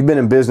 You've been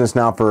in business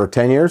now for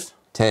 10 years?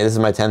 This is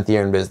my 10th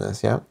year in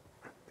business, yeah.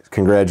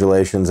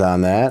 Congratulations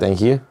on that. Thank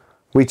you.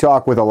 We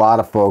talk with a lot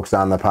of folks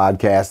on the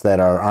podcast that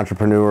are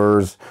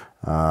entrepreneurs,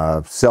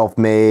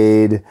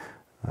 self-made.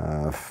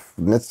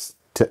 It's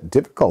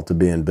difficult to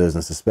be in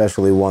business,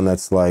 especially one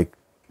that's like,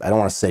 I don't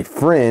want to say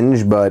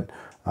fringe, but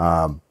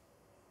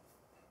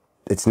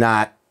it's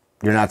not,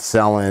 you're not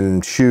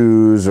selling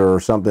shoes or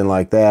something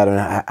like that.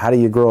 And how do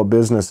you grow a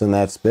business in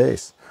that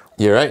space?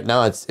 You're right.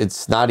 No,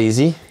 it's not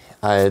easy.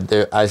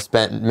 I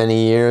spent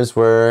many years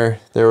where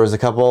there was a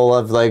couple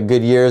of like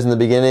good years in the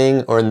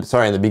beginning, or in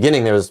the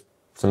beginning there was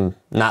some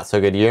not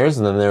so good years,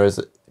 and then there was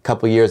a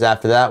couple years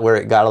after that where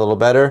it got a little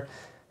better.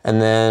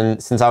 And then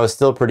since I was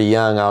still pretty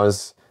young,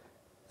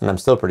 and I'm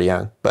still pretty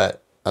young,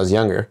 but I was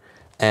younger,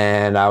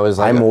 and I was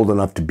like, I'm old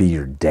enough to be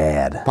your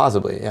dad.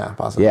 Possibly, yeah,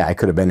 possibly. Yeah, I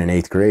could have been in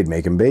 8th grade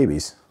making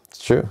babies.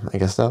 It's true, I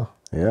guess so.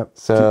 Yep.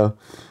 So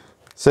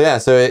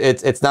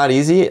it's not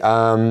easy.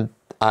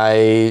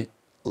 I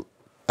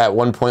at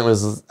one point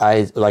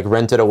I like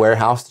rented a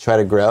warehouse to try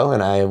to grow,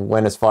 and I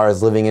went as far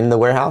as living in the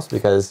warehouse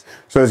because.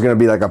 So there's going to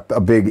be like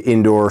a big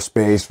indoor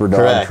space for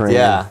dog training.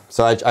 Yeah.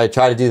 So I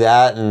tried to do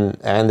that, and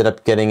I ended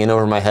up getting in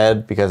over my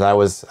head because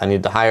I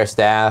needed to hire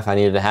staff, I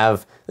needed to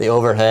have the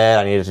overhead,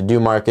 I needed to do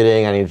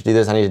marketing, I needed to do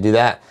this, I needed to do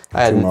that.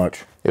 Too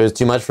much. It was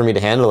too much for me to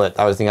handle it.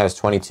 I was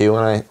 22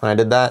 when I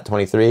did that,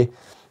 23,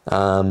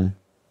 and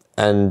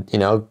you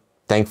know,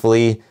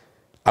 thankfully,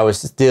 I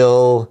was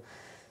still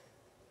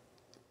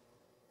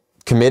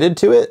committed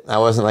to it. I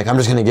wasn't like, I'm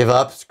just going to give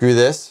up, screw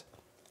this.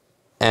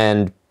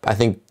 And I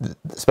think,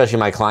 especially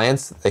my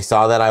clients, they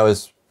saw that I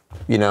was,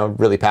 you know,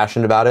 really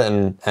passionate about it,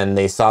 and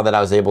they saw that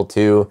I was able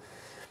to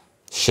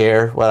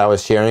share what I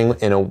was sharing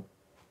in a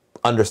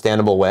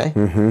understandable way.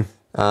 And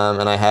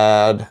I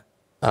had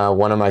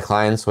one of my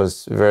clients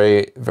was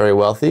very, very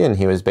wealthy, and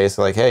he was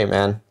basically like, hey,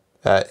 man,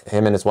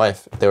 him and his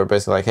wife, they were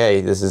basically like,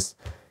 hey, this is,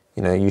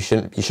 you know, you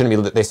shouldn't be,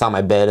 they saw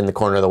my bed in the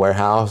corner of the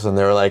warehouse, and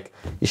they were like,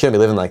 you shouldn't be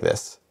living like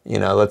this. You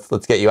know,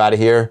 let's get you out of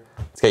here.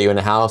 Let's get you in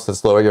a house.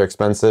 Let's lower your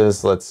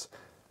expenses. Let's,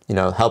 you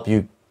know, help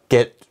you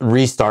get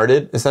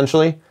restarted,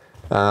 essentially,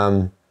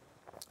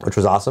 which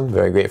was awesome.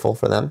 Very grateful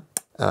for them.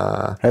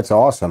 That's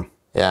awesome.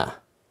 Yeah.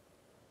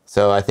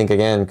 So I think,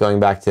 again,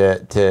 going back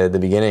to the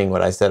beginning,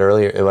 what I said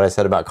earlier, what I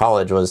said about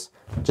college was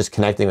just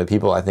connecting with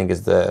people, I think,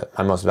 is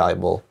my most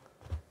valuable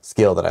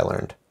skill that I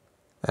learned.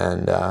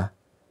 And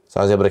so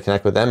I was able to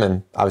connect with them,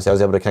 and obviously I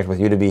was able to connect with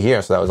you to be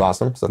here, so that was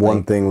awesome. So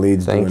one thing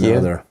leads to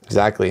another.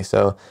 Exactly.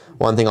 So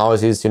one thing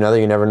always leads to another.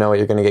 You never know what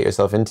you're going to get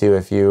yourself into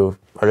if you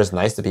are just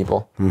nice to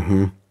people,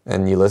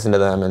 and you listen to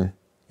them, and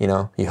you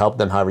know, you help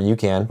them however you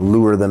can.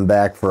 Lure them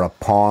back for a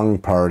pong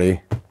party.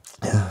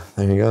 Yeah,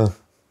 there you go.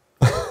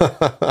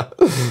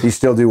 You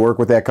still do work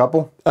with that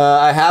couple?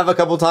 I have a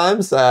couple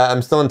times.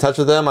 I'm still in touch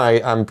with them.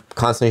 I'm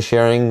constantly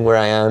sharing where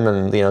I am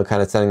and, you know,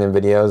 kind of sending them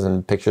videos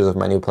and pictures of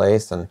my new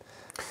place, and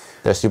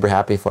they're super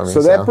happy for me.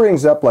 So that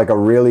brings up like a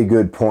really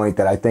good point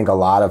that I think a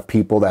lot of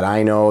people that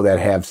I know that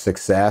have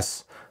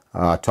success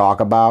talk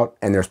about,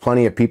 and there's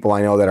plenty of people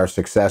I know that are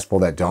successful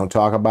that don't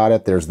talk about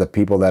it. There's the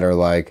people that are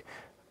like,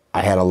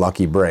 I had a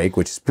lucky break,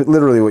 which is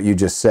literally what you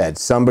just said.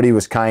 Somebody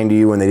was kind to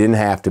you when they didn't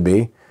have to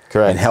be.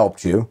 Correct. And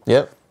helped you.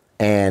 Yep.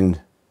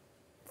 And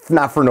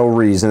not for no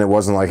reason. It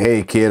wasn't like,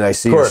 hey, kid, I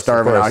see you're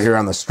starving out here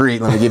on the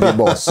street. Let me give you a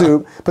bowl of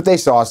soup. But they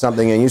saw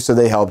something in you, so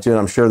they helped you. And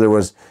I'm sure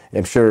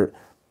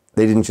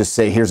they didn't just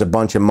say, here's a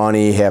bunch of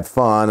money, have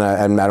fun.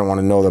 And I don't want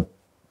to know the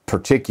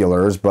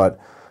particulars, but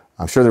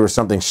I'm sure there was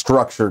something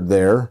structured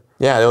there.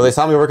 Yeah, well, they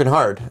saw me working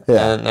hard.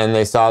 Yeah. And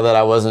they saw that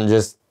I wasn't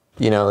just,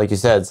 you know, like you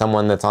said,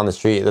 someone that's on the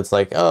street that's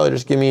like, oh,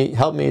 just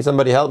help me,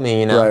 somebody help me,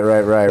 you know.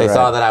 Right. They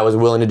saw that I was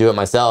willing to do it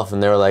myself,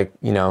 and they were like,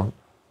 you know,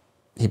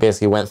 he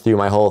basically went through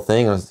my whole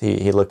thing.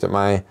 He looked at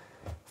my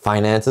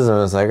finances and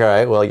was like, all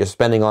right, well, you're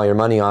spending all your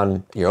money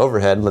on your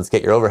overhead. Let's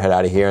get your overhead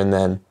out of here, and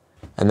then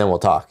we'll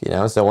talk, you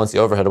know. So once the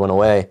overhead went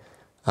away,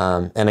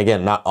 and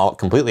again, not all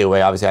completely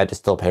away, obviously I had to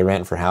still pay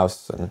rent for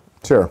house and,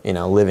 sure, you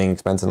know, living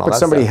expense and all that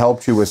stuff. But somebody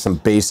helped you with some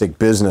basic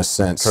business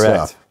sense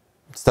stuff.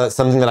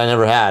 Something that I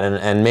never had,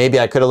 and maybe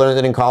I could have learned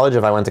it in college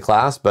if I went to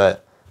class,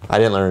 but I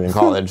didn't learn it in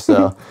college,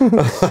 so.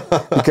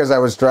 Because I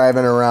was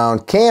driving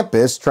around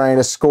campus trying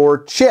to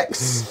score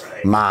chicks,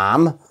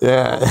 Mom.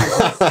 Yeah.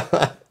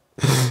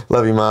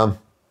 Love you, Mom.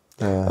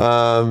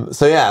 Yeah.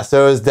 So it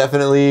was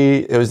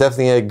definitely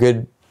a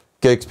good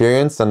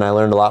experience, and I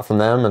learned a lot from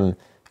them. And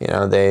you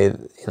know,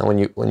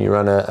 when you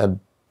run a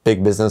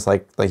big business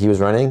like he was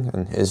running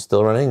and is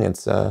still running,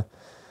 it's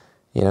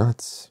you know,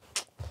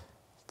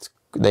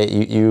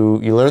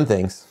 you learn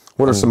things.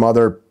 What are some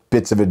other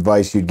bits of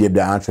advice you'd give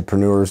to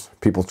entrepreneurs,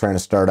 people trying to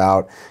start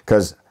out?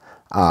 Because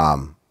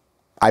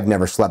I've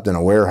never slept in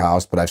a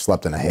warehouse, but I've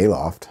slept in a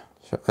hayloft.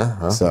 Sure.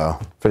 Well, so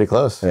pretty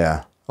close.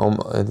 Yeah. I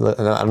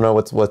don't know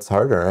what's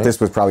harder, right? This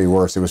was probably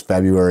worse. It was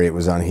February. It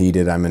was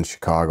unheated. I'm in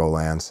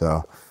Chicagoland,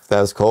 so that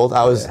was cold.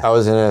 I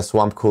was in a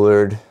swamp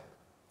coolered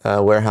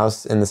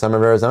warehouse in the summer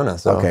of Arizona.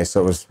 So okay,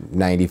 so it was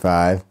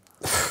 95,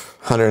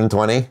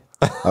 120.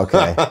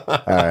 Okay,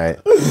 all right.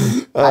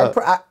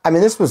 I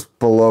mean, this was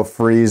below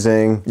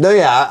freezing. No,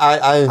 yeah,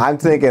 I'm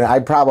thinking I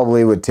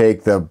probably would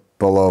take the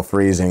below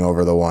freezing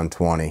over the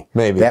 120.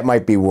 Maybe that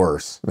might be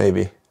worse.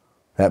 Maybe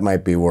that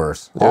might be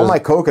worse. All my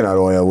coconut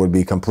oil would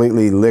be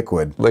completely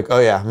liquid. Oh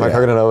yeah, my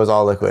coconut oil was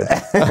all liquid.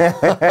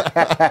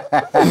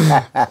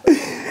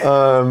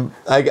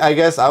 I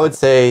guess I would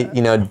say,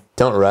 you know,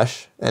 don't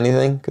rush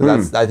anything,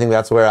 because I think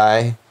that's where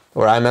I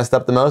messed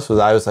up the most. Was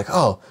I was like,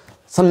 oh,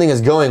 something is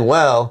going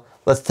well,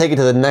 let's take it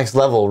to the next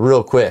level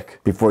real quick.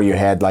 Before you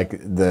had like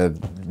the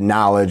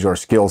knowledge or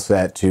skill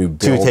set to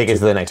take it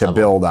to the next level. To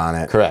build on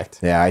it. Correct.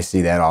 Yeah, I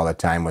see that all the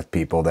time with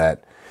people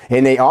that,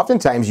 and they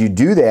oftentimes you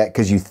do that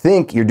because you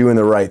think you're doing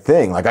the right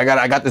thing. Like I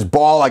got this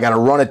ball, I got to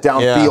run it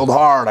downfield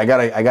hard. I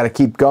got to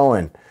keep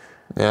going.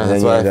 Yeah,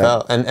 that's what I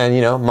felt. And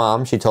you know,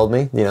 Mom, she told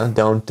me, you know,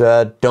 don't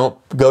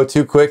go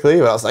too quickly.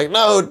 But I was like,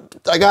 no,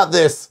 I got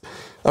this.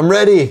 I'm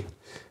ready.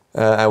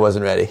 I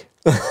wasn't ready.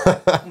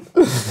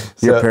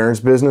 Your parents'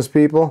 business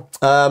people?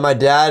 My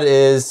dad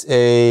is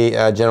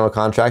a general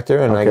contractor,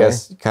 and I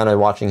guess kind of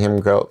watching him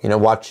grow, you know,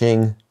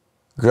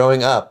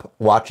 growing up,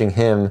 watching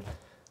him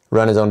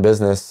run his own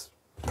business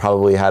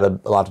probably had a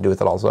lot to do with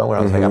it also, where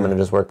I was like, I'm going to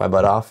just work my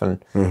butt off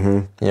and,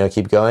 you know,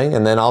 keep going.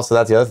 And then also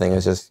that's the other thing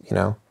is just, you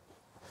know,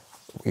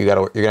 you're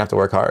going to have to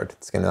work hard.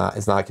 It's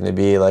not going to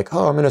be like,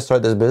 oh, I'm going to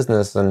start this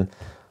business and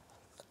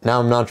now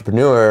I'm an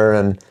entrepreneur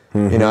and,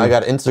 you know, I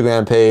got an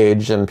Instagram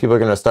page and people are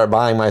going to start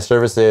buying my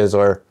services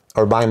or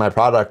buying my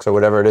products or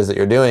whatever it is that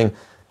you're doing.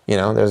 You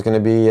know, there's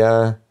going to be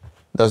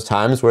those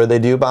times where they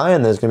do buy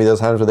and there's going to be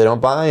those times where they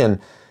don't buy. And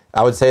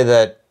I would say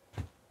that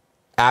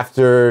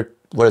after,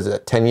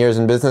 10 years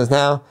in business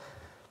now,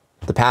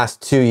 the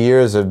past 2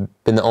 years have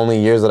been the only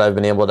years that I've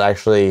been able to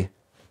actually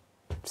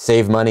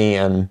save money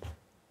and,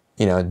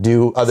 you know,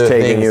 do other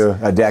things. It's taken you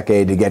a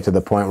decade to get to the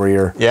point where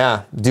you're...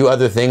 Yeah, do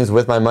other things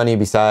with my money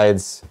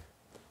besides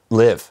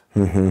live,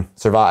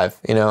 survive.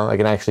 You know, I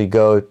can actually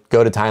go to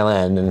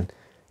Thailand and,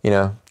 you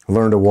know...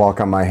 Learn to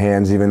walk on my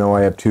hands even though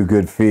I have 2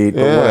 good feet,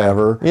 but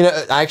whatever. You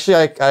know, actually,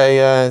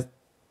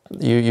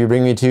 you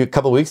bring me to a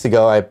couple weeks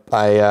ago,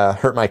 I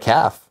hurt my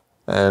calf.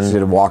 And you had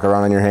to walk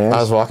around on your hands?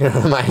 I was walking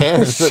around on my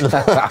hands.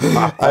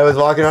 I was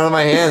walking around on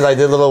my hands. I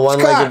did little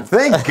one-legged...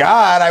 Thank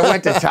God I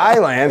went to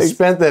Thailand,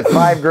 spent that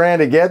 $5,000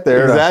 to get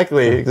there.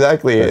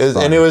 Exactly.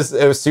 And it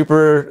was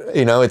super,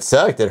 you know, it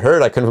sucked. It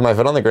hurt. I couldn't put my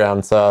foot on the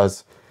ground, so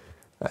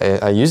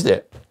I used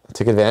it. I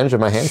took advantage of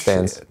my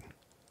handstands. Shit.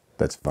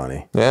 That's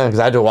funny. Yeah, because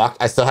I had to walk.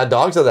 I still had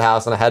dogs at the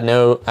house, and I had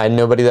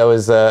nobody that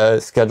was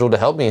scheduled to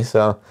help me,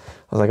 so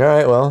I was like, all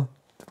right, well,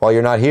 while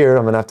you're not here,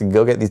 I'm going to have to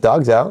go get these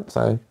dogs out,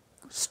 so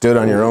stood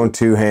on your own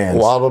 2 hands.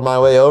 Waddled my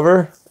way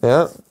over.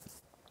 Yeah.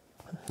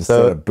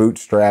 Instead of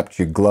bootstrapped,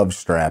 you glove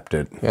strapped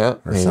it. Yeah,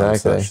 or some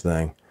such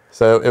thing.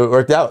 So it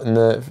worked out,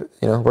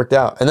 worked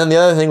out. And then the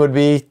other thing would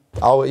be,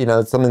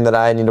 something that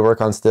I need to work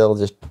on still.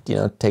 Just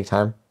take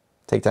time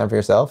for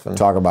yourself. And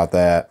Talk about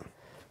that.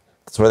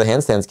 that's where the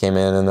handstands came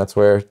in, and that's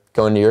where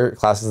going to your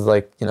classes,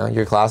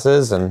 your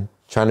classes, and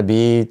trying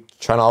to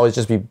always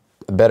just be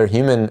a better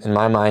human. In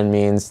my mind,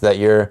 means that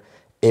you're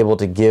able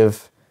to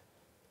give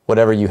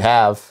whatever you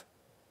have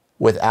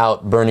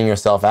without burning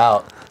yourself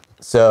out.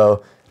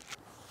 So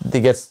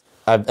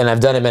I've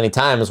done it many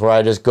times where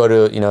I just go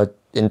to,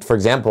 for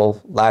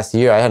example, last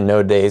year I had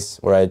no days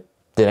where I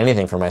did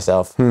anything for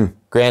myself.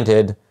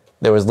 Granted,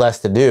 there was less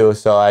to do,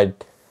 so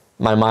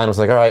my mind was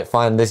like, all right,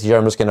 fine, this year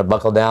I'm just gonna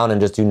buckle down and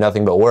just do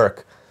nothing but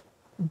work.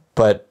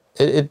 But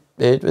it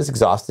was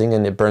exhausting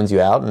and it burns you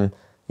out, and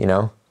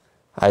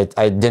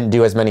I didn't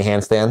do as many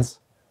handstands,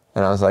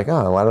 and I was like,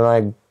 oh, why don't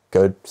I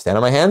go stand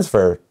on my hands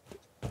for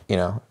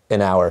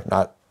an hour,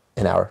 not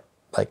an hour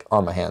like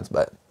on my hands,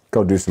 but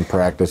Go do some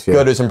practice. Yeah.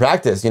 go do some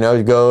practice,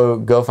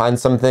 go find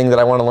something that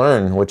I want to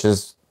learn, which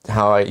is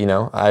how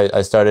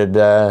I started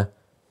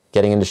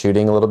getting into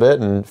shooting a little bit,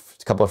 and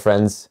a couple of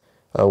friends,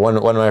 one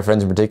of my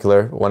friends in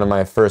particular, one of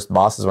my first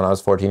bosses when I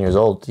was 14 years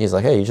old, he's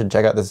like, hey, you should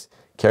check out this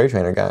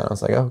CarryTrainer guy. And I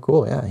was like, oh,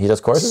 cool, yeah, he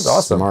does courses,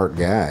 awesome. Smart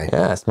guy.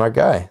 Yeah, smart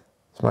guy.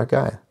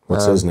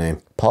 What's his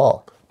name?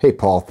 Paul. Hey,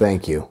 Paul,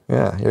 thank you.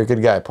 Yeah, you're a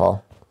good guy,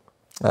 Paul.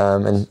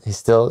 And he's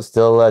still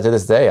to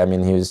this day. I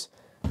mean,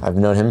 I've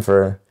known him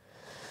for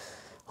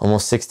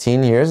almost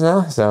 16 years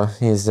now. So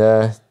he's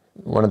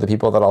one of the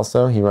people that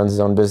also, he runs his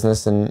own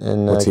business in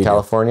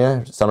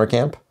California, summer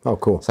camp. Oh,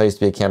 cool. So I used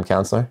to be a camp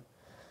counselor.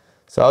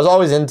 So I was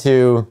always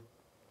into,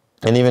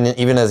 and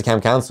even as a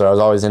camp counselor, I was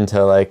always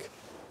into like,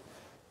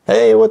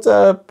 hey, what's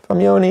up? I'm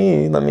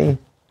Yoni.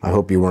 I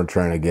hope you weren't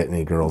trying to get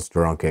any girls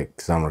drunk at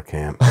summer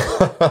camp.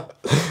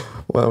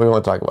 Well, we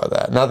won't talk about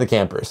that. Not the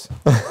campers.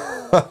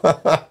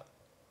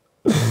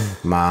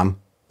 Mom.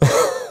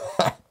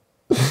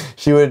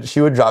 She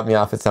would drop me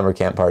off at summer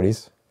camp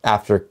parties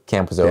after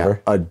camp was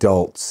over. Yeah,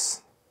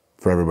 adults,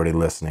 for everybody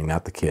listening,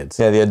 not the kids.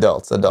 Yeah, the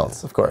adults,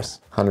 of course,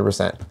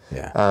 100%.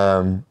 Yeah.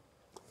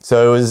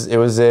 So I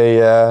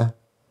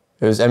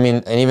mean,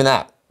 and even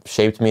that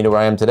shaped me to where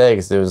I am today,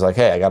 because it was like,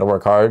 hey, I got to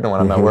work hard when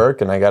I'm at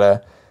work, and I got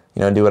to,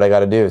 do what I got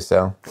to do.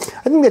 So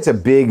I think that's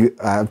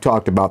I've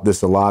talked about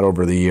this a lot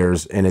over the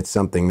years, and it's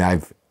something that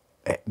I've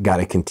got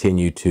to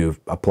continue to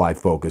apply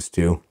focus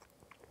to.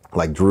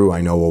 Like Drew,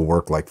 I know will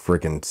work like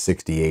freaking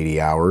 60, 80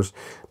 hours,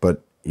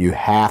 but you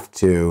have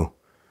to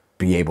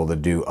be able to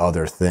do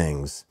other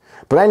things.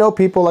 But I know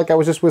people, like I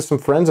was just with some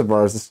friends of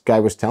ours, this guy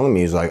was telling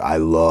me, he's like, I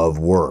love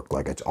work,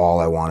 like it's all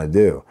I want to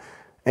do.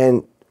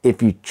 And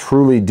if you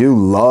truly do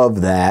love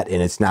that,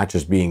 and it's not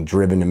just being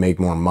driven to make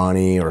more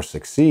money or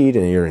succeed,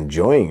 and you're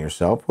enjoying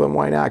yourself, then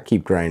why not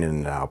keep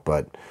grinding it out?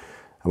 But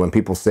when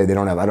people say I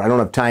don't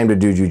have time to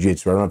do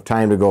jujitsu, I don't have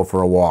time to go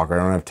for a walk, or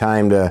I don't have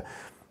time to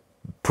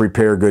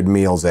prepare good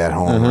meals at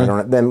home,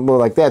 then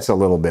that's a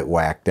little bit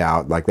whacked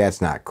out. Like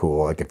that's not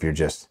cool. Like if you're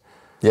just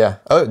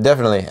oh,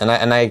 definitely. And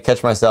I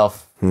catch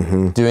myself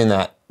doing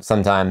that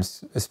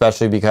sometimes,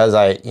 especially because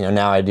I've done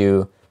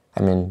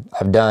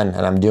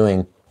and I'm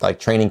doing like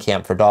training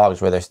camp for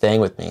dogs where they're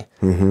staying with me.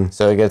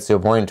 So it gets to a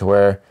point to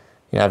where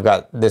I've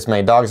got this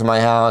many dogs in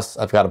my house,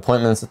 I've got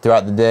appointments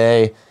throughout the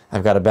day,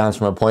 I've got to bounce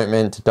from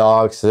appointment to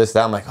dogs to this,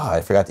 that. I'm like, oh, I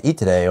forgot to eat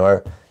today,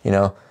 or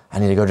I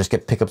need to go just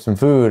pick up some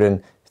food.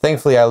 And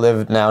thankfully I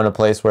live now in a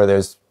place where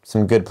there's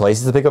some good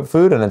places to pick up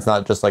food, and it's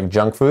not just like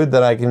junk food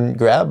that I can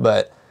grab,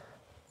 but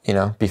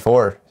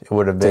before it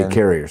would have been. Take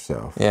care of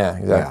yourself. Yeah,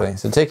 exactly. Yeah.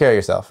 So take care of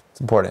yourself.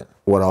 It's important.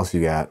 What else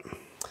you got?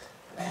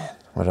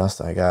 What else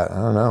do I got? I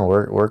don't know.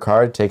 Work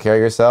hard, take care of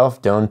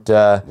yourself. Don't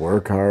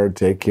work hard,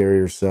 take care of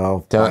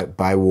yourself. Don't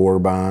buy war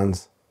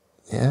bonds.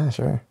 Yeah,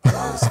 sure. No,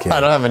 I'm just kidding. I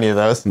don't have any of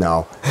those.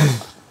 No.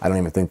 I don't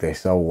even think they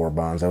sell war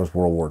bonds. That was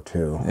World War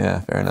II.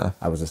 Yeah, fair enough.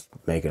 I was just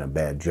making a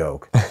bad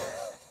joke.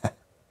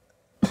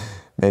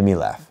 Made me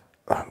laugh.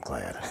 I'm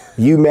glad.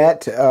 You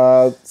met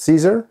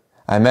Cesar?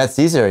 I met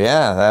Cesar,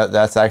 yeah.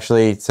 That's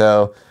actually,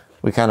 so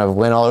we kind of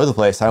went all over the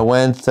place. I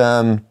went,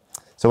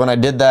 so when I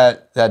did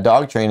that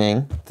dog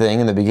training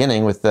thing in the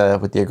beginning with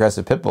the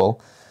aggressive pit bull,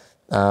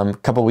 a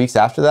couple weeks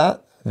after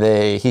that,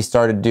 he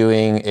started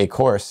doing a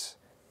course,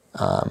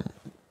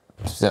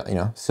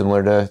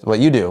 similar to what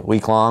you do,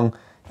 week long.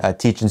 I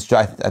think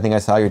I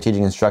saw you're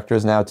teaching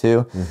instructors now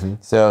too.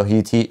 So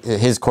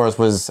his course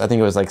was, I think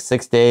it was like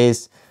 6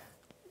 days,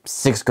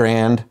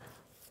 $6,000,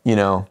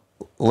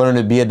 learn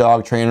to be a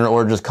dog trainer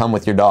or just come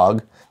with your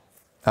dog.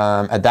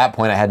 At that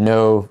point I had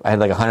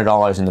like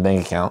 $100 in the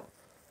bank account.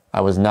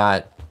 I was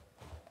not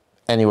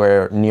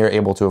anywhere near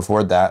able to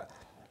afford that.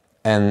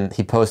 And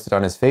he posted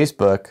on his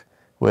Facebook,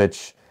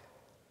 which,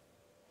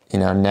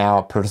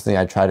 now personally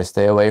I try to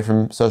stay away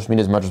from social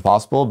media as much as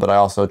possible, but I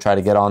also try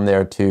to get on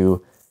there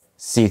to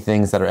see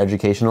things that are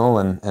educational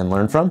and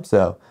learn from.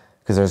 So,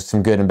 because there's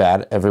some good and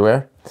bad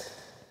everywhere.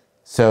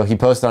 So he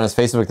posted on his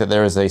Facebook that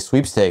there was a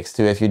sweepstakes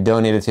if you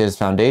donated to his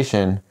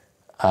foundation,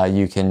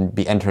 you can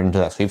be entered into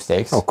that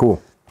sweepstakes. Oh,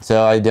 cool.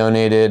 So I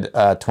donated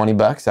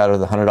 $20 out of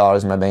the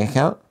 $100 in my bank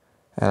account,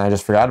 and I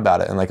just forgot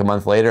about it. And like a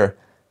month later,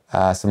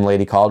 some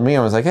lady called me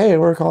and was like, hey,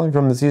 we're calling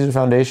from the Cesar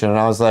Foundation. And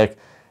I was like,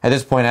 at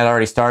this point, I'd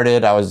already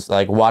started. I was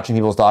like watching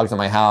people's dogs at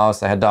my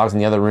house. I had dogs in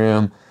the other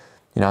room.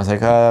 You know, I was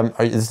like,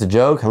 is this a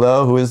joke?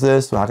 Hello, who is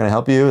this? How can I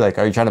help you? Like,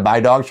 are you trying to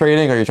buy dog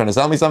training? Are you trying to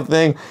sell me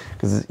something?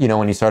 Because, you know,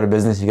 when you start a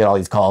business, you get all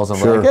these calls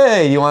of like,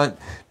 hey, do you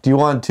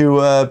want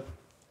to,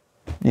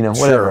 you know,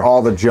 whatever. Sure,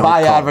 all the junk.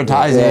 Buy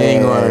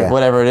advertising or yeah.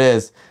 whatever it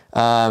is.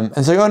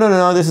 And so I go,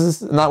 no, this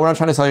is not, we're not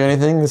trying to sell you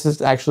anything. This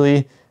is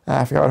actually,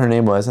 I forgot what her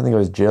name was. I think it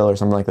was Jill or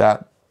something like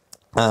that.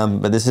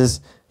 But this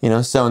is, you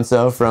know,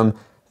 so-and-so from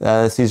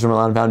the Cesar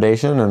Millan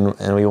Foundation,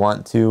 and we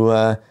want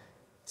to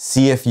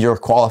see if you're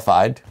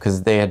qualified,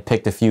 because they had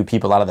picked a few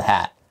people out of the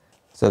hat.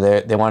 So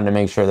they wanted to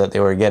make sure that they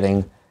were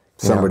getting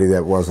somebody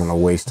that wasn't a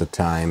waste of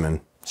time and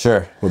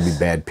sure would be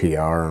bad PR.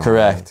 And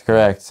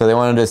correct. So they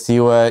wanted to see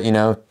what, you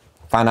know,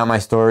 find out my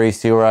story,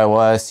 see where I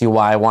was, see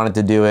why I wanted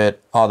to do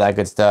it, all that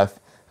good stuff.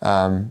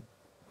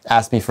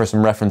 Asked me for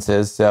some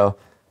references. So,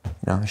 you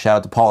know, shout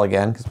out to Paul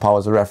again, because Paul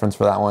was a reference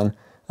for that one.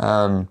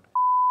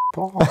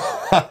 Paul.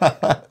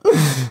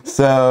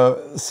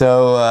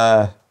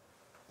 So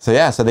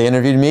yeah, so they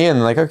interviewed me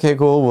and like, okay,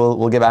 cool,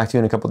 we'll get back to you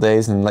in a couple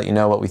days and let you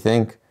know what we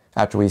think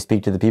after we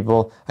speak to the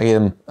people. I gave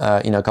them,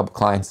 you know, a couple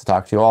clients to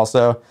talk to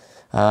also,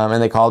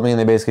 and they called me and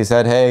they basically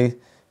said, hey,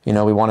 you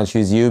know, we want to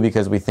choose you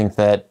because we think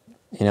that,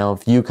 you know,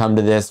 if you come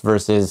to this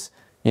versus,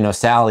 you know,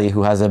 Sally,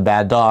 who has a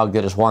bad dog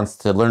that just wants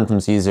to learn from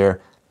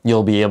Cesar,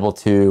 you'll be able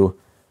to,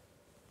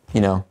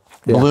 you know,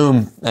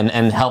 bloom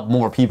and help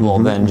more people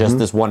than just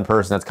this one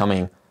person that's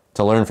coming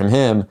to learn from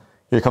him.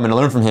 You're coming to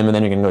learn from him and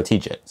then you're gonna go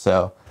teach it.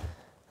 So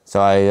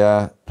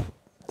they're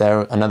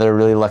another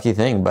really lucky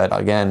thing, but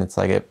again, it's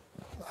like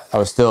I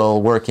was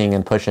still working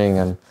and pushing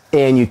and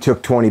you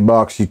took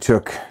 $20. You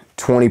took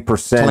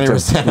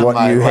 20% of what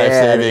my you life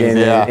had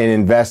savings, and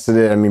invested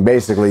it. I mean,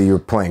 basically, you were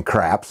playing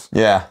craps.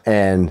 Yeah.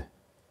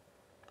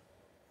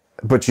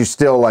 But you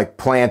still like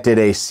planted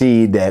a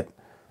seed that.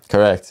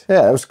 Correct.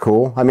 Yeah, that was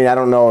cool. I mean, I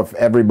don't know if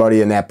everybody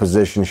in that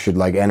position should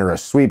like enter a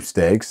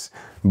sweepstakes,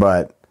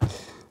 but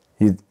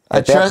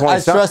I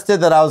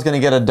trusted that I was going to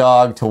get a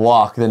dog to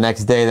walk the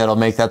next day that'll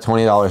make that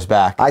 $20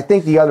 back. I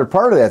think the other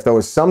part of that, though,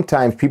 is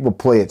sometimes people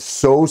play it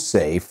so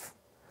safe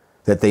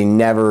that they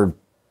never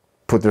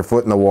put their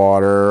foot in the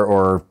water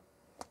or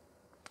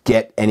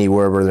get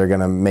anywhere where they're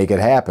going to make it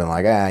happen.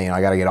 Like, you know, I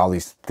got to get all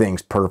these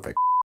things perfect.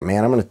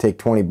 Man, I'm going to take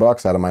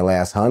 $20 out of my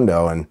last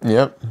hundo and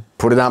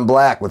put it on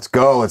black. Let's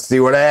go. Let's see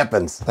what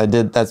happens. I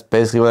did. That's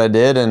basically what I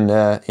did,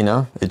 and you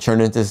know, it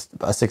turned into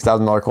a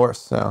 $6,000 course.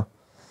 So.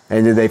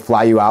 And did they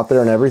fly you out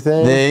there and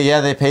everything?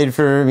 They paid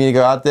for me to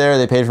go out there.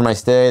 They paid for my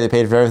stay. They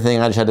paid for everything.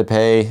 I just had to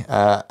pay,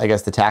 I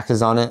guess, the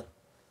taxes on it,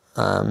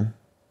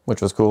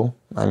 which was cool.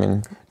 I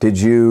mean, did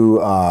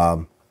you,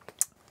 or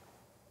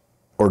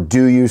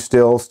do you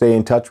still stay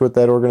in touch with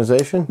that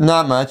organization?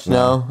 Not much,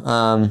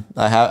 no.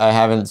 I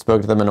haven't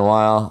spoken to them in a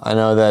while. I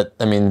know that,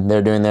 I mean,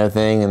 they're doing their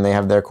thing and they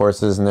have their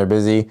courses and they're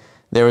busy.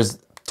 There was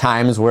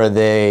times where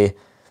they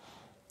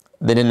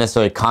didn't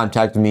necessarily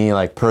contact me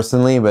like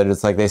personally, but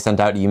it's like they sent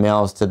out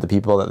emails to the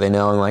people that they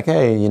know and like,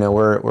 hey, you know,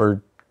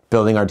 we're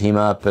building our team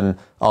up and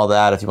all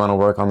that. If you want to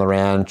work on the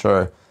ranch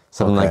or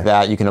something like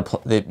that, you can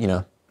apply. You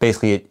know,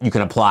 basically you can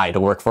apply to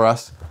work for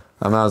us.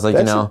 I was like,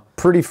 that's you know, a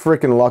pretty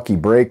freaking lucky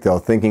break though,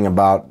 thinking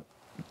about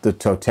the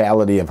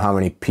totality of how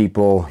many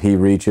people he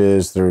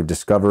reaches through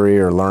Discovery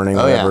or Learning,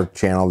 whatever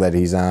channel that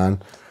he's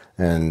on.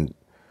 And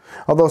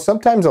although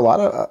sometimes a lot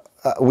of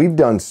we've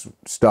done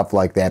stuff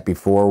like that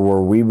before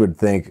where we would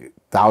think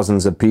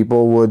thousands of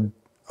people would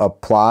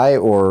apply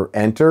or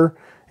enter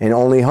and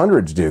only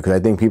hundreds do, because I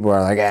think people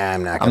are like,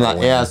 I'm not going to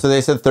win. Yeah, so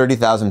they said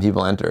 30,000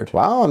 people entered.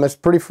 Wow, and that's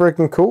pretty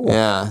freaking cool.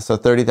 Yeah, so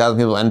 30,000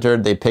 people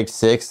entered. They picked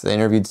 6. They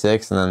interviewed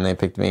 6, and then they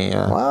picked me.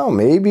 Yeah. Wow,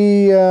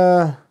 maybe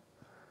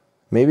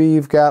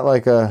you've got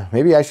like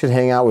maybe I should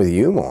hang out with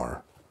you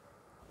more.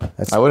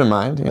 I wouldn't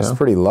mind. That's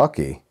pretty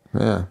lucky.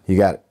 Yeah.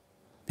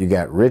 You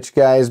got rich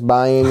guys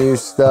buying you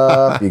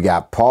stuff. You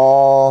got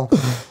Paul.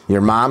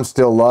 Your mom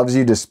still loves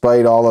you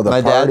despite all of the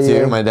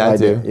partying. My dad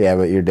too. Yeah,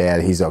 but your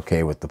dad, he's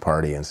okay with the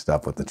party and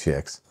stuff with the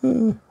chicks.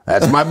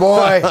 That's my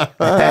boy.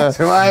 That's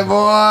my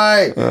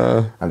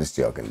boy. I'm just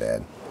joking,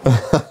 Dad.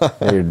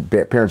 Your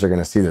parents are going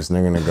to see this and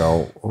they're going to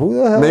go, "Who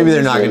the hell?" Maybe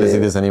they're not going to see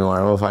this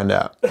anymore. We'll find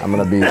out. I'm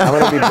going to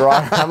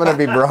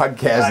be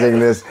broadcasting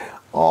this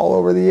all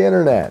over the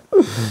internet.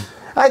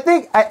 I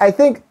think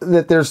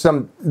that there's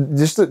some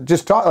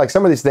just talk like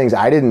some of these things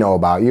I didn't know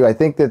about you. I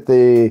think that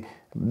the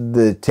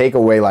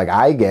takeaway like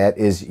I get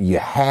is you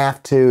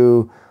have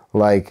to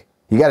like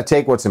you got to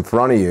take what's in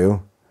front of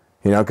you,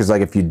 you know, because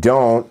like if you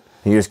don't,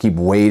 you just keep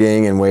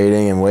waiting and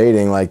waiting and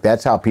waiting. Like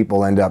that's how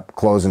people end up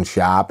closing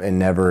shop and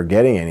never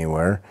getting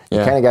anywhere. You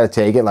kind of got to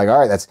take it like, all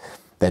right,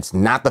 that's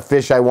not the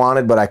fish I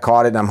wanted, but I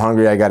caught it and I'm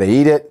hungry. I got to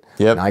eat it.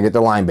 Yep. Now I get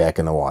the line back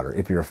in the water.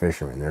 If you're a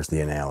fisherman, there's the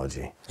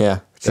analogy. Yeah.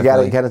 But you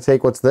got to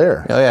take what's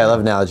there. Oh yeah, I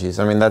love analogies.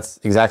 I mean, that's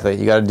exactly.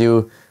 You got to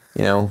do,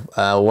 you know,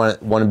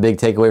 one big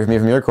takeaway for me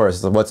from your course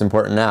is what's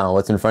important now.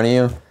 What's in front of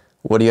you?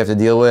 What do you have to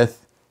deal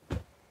with?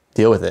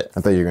 Deal with it.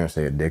 I thought you were going to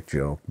say a dick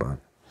joke, but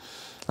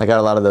I got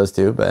a lot of those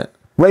too, but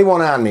Lay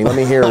one on me. Let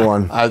me hear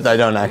one. I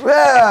don't actually.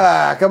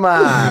 Ah, come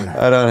on.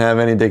 I don't have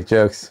any dick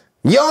jokes.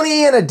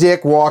 Yoni and a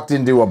dick walked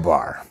into a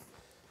bar.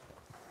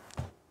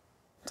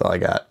 That's all I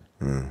got.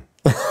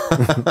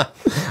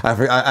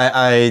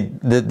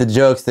 The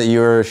jokes that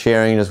you were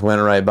sharing just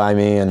went right by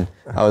me, and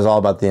I was all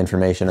about the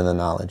information and the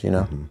knowledge, you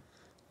know.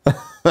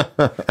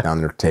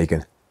 Down there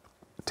taking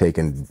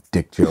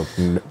dick joke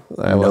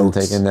I wasn't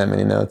taking that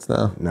many notes,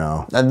 though.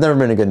 No. I've never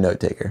been a good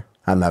note taker.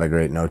 I'm not a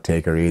great note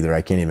taker either.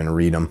 I can't even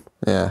read them.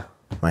 Yeah.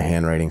 My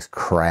handwriting's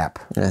crap.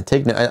 Yeah.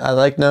 I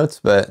like notes,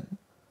 but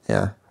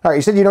yeah. All right,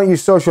 you said you don't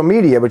use social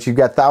media, but you've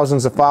got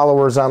thousands of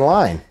followers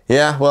online.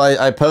 Yeah, well,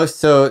 I post,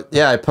 so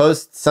yeah, I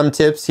post some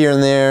tips here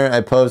and there.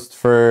 I post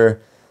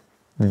for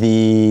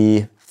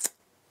the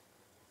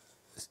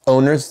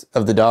owners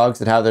of the dogs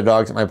that have their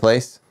dogs at my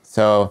place.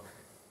 So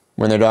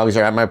when their dogs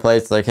are at my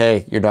place, it's like,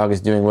 hey, your dog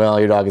is doing well,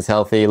 your dog is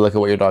healthy, look at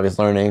what your dog is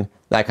learning,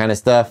 that kind of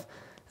stuff.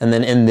 And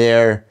then in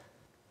there,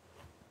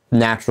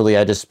 naturally,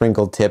 I just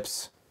sprinkle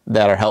tips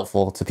that are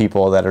helpful to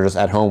people that are just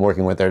at home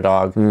working with their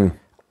dog.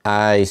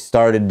 I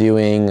started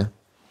doing,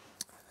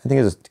 I think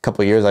it was a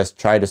couple of years, I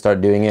tried to start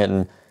doing it,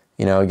 and,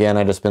 you know, again,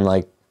 I just been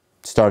like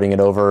starting it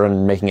over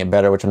and making it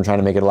better, which I'm trying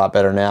to make it a lot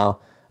better now.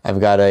 I've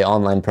got an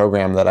online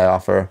program that I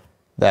offer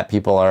that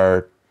people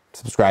are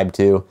subscribed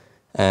to,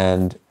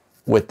 and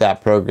with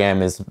that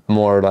program is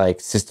more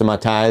like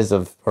systematized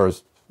or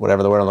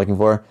whatever the word I'm looking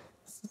for.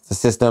 It's a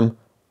system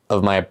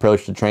of my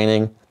approach to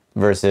training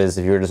versus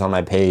if you were just on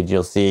my page,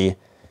 you'll see,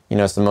 you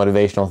know, some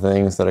motivational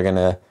things that are going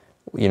to,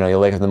 you know, you'll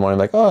wake up in the morning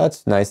like, oh,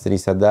 that's nice that he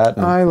said that.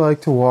 And I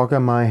like to walk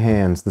on my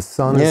hands. The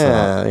sun is up.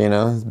 yeah, you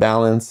know, it's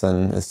balance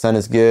and the sun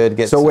is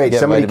good. So wait,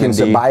 somebody can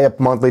D. buy a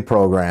monthly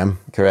program.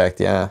 Correct,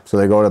 yeah. So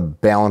they go to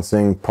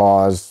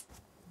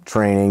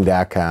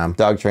balancingpawstraining.com.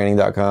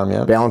 Dogtraining.com,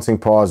 yeah.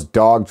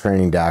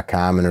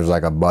 Balancingpawsdogtraining.com, and there's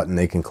like a button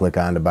they can click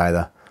on to buy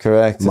the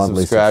Correct, to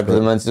monthly subscribe to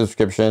the monthly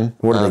subscription.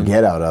 What do they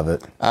get out of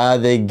it? I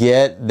have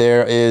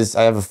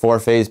a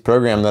 4-phase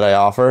program that I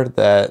offer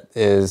that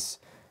is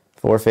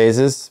 4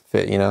 phases.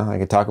 You know, I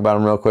could talk about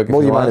them real quick if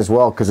Well, you want. might as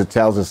well, because it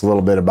tells us a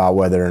little bit about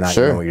whether or not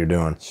you know what you're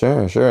doing.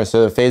 Sure.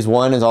 So phase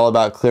 1 is all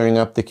about clearing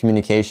up the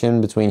communication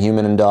between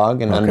human and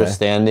dog and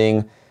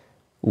understanding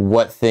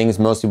what things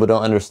most people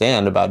don't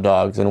understand about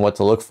dogs and what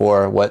to look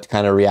for, what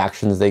kind of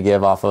reactions they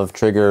give off of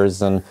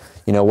triggers, and,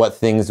 you know, what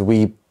things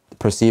we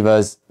perceive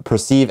as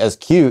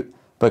cute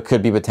but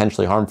could be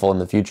potentially harmful in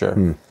the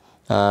future.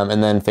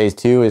 And then phase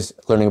 2 is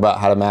learning about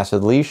how to master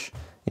the leash,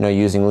 you know,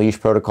 using leash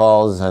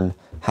protocols and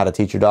how to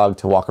teach your dog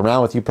to walk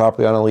around with you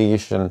properly on a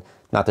leash and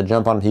not to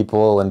jump on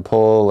people and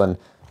pull and,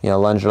 you know,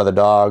 lunge at other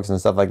dogs and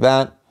stuff like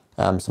that.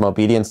 Some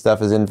obedience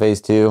stuff is in phase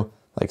 2,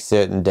 like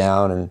sit and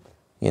down and,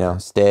 you know,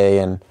 stay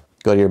and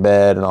go to your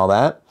bed and all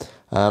that.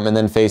 And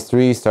then phase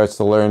 3 starts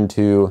to learn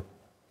to,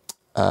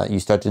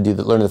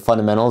 learn the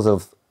fundamentals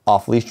of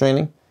off-leash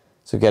training.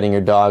 So getting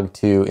your dog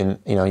to,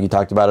 you know, you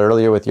talked about it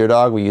earlier with your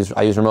dog,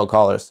 I use remote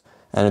collars,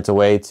 and it's a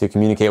way to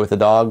communicate with a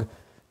dog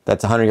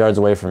that's 100 yards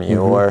away from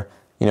you, or,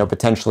 you know,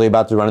 potentially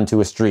about to run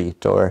into a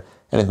street or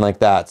anything like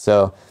that.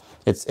 So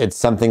it's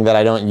something that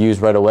I don't use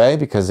right away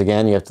because,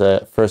 again, you have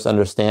to first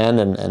understand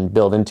and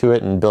build into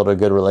it and build a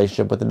good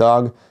relationship with the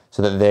dog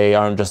so that they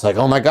aren't just like,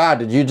 oh my God,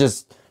 did you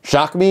just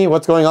shock me?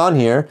 What's going on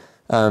here?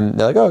 They're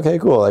like, oh, okay,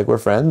 cool. Like, we're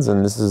friends,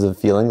 and this is a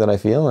feeling that I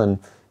feel, and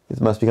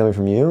it must be coming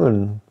from you,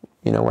 and,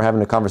 you know, we're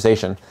having a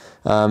conversation.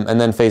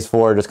 And then phase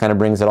 4 just kind of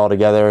brings it all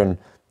together and,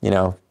 you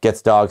know, gets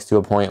dogs to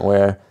a point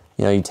where,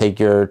 you know, you take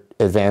your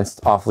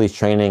advanced off-leash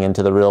training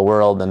into the real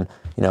world, and,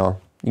 you know,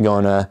 you go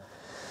on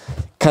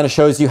kind of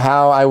shows you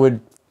how I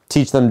would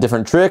teach them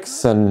different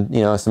tricks and,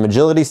 you know, some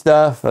agility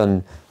stuff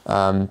and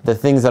the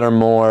things that are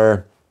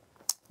more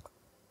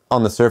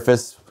on the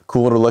surface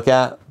cool to look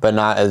at, but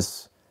not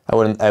as, I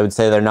would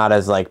say they're not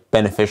as like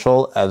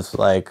beneficial as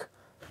like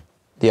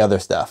the other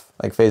stuff.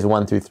 Like phase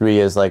 1 through 3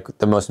 is like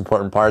the most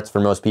important parts for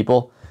most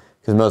people,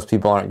 because most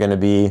people aren't going to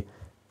be,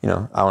 you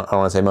know, I don't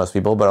want to say most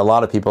people, but a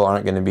lot of people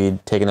aren't going to be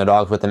taking their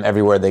dogs with them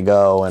everywhere they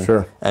go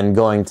and and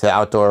going to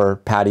outdoor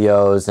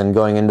patios and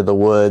going into the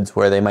woods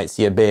where they might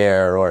see a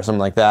bear or something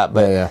like that.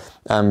 But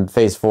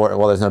phase 4,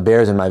 well, there's no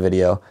bears in my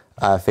video.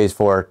 Phase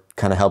 4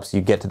 kind of helps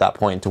you get to that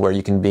point to where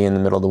you can be in the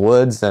middle of the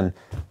woods and,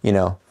 you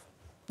know,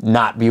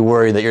 not be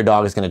worried that your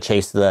dog is going to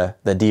chase the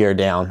deer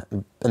down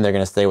and they're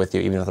going to stay with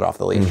you even if they're off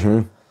the leash.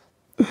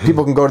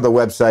 People can go to the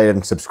website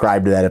and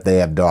subscribe to that if they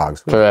have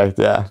dogs. Correct,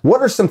 yeah.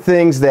 What are some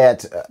things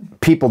that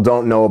people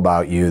don't know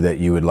about you that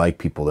you would like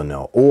people to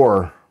know?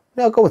 Or,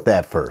 no, go with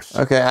that first.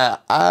 Okay,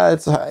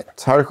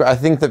 it's hard. I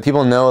think that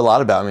people know a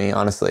lot about me,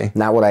 honestly.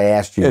 Not what I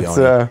asked you,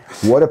 Yoni.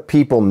 What do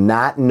people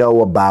not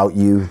know about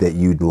you that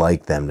you'd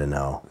like them to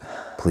know?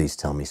 Please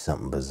tell me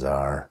something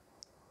bizarre.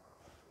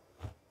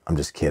 I'm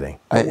just kidding.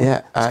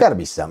 It's got to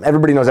be something.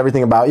 Everybody knows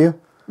everything about you?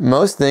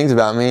 Most things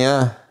about me,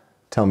 yeah.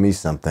 Tell me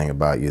something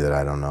about you that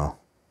I don't know.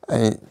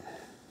 I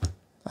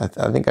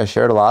think I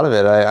shared a lot of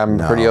it. I'm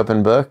a pretty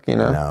open book, you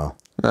know?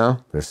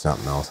 No? There's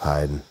something else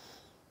hiding.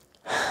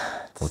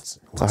 What's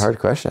a hard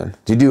question.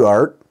 Do you do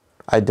art?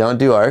 I don't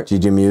do art. Do you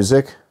do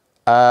music?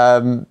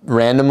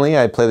 Randomly,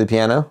 I play the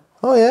piano.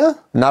 Oh yeah.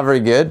 Not very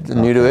good.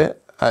 New to it.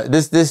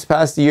 This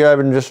past year, I've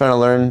been just trying to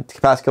learn.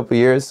 The past couple of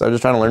years, I'm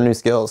just trying to learn new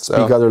skills. So.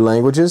 Speak other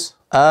languages?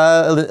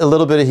 A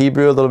little bit of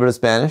Hebrew, a little bit of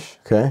Spanish.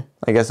 Okay.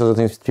 I guess those are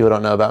things people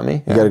don't know about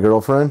me. You got a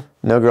girlfriend?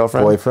 No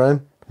girlfriend.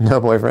 Boyfriend? No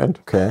boyfriend.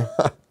 Okay.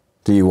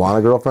 Do you want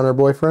a girlfriend or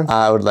boyfriend?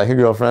 I would like a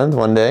girlfriend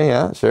one day.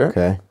 Yeah, sure.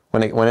 Okay.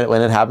 When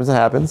it happens, it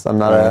happens. I'm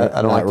not Right.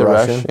 I don't Not like to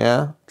rushing. rush.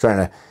 Yeah. Trying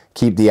to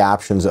keep the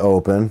options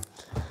open.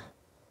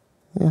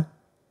 Yeah.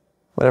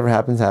 Whatever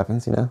happens,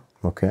 happens. You know.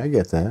 Okay, I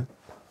get that.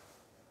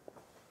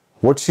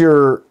 What's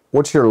your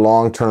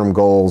long-term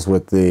goals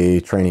with the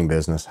training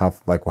business? How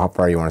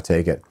far you want to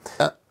take it?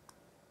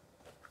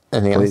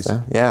 Anything Please.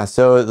 else? Yeah.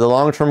 So the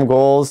long-term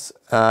goals,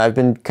 I've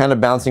been kind of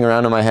bouncing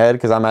around in my head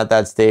because I'm at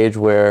that stage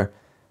where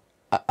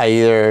I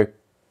either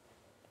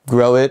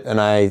grow it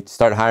and I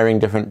start hiring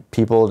different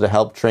people to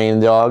help train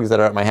dogs that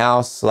are at my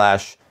house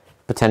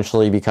 /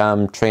 potentially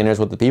become trainers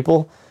with the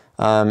people.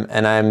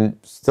 And I'm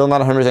still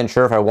not 100%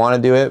 sure if I want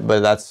to do it,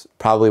 but that's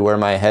probably where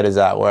my head is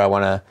at, where I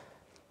want to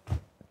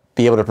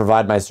be able to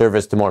provide my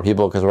service to more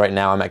people, because right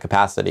now I'm at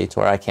capacity to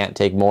where I can't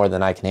take more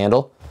than I can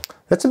handle.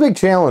 That's a big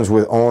challenge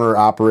with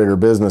owner-operator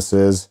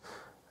businesses.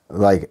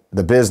 Like,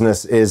 the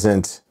business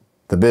isn't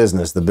the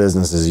business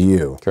is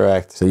you.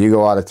 Correct. So you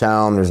go out of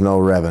town, there's no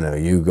revenue.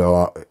 You go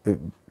out,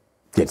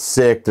 get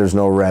sick, there's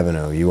no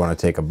revenue. You want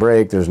to take a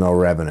break, there's no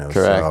revenue.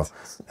 Correct.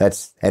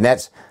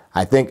 So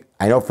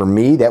I know for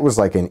me, that was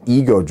like an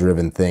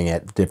ego-driven thing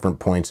at different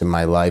points in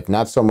my life.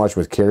 Not so much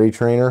with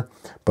CarryTrainer,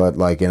 but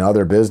like in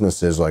other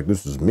businesses, like,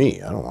 this is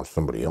me. I don't want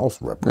somebody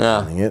else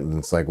representing it. And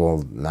it's like,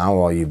 well, now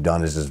all you've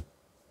done is just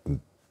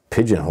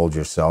pigeonholed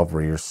yourself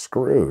where you're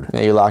screwed. Yeah,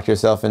 you locked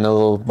yourself in a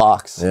little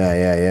box.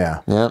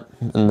 Yeah. Yep.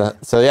 And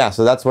so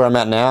that's where I'm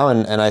at now,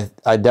 and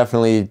I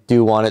definitely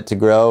do want it to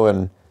grow,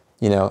 and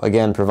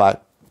again provide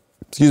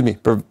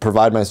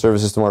my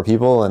services to more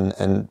people,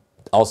 and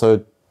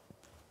also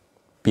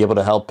be able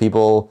to help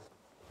people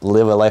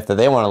live a life that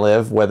they want to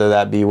live, whether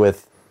that be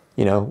with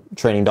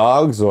training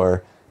dogs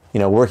or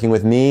working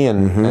with me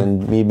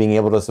and me being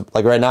able to,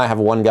 like, right now I have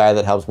one guy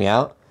that helps me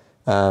out.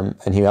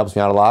 And he helps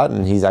me out a lot,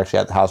 and he's actually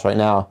at the house right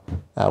now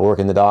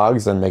working the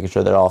dogs and making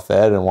sure they're all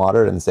fed and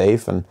watered and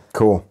safe. And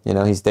cool.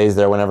 He stays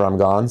there whenever I'm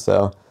gone.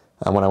 So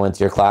when I went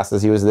to your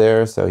classes, he was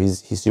there. So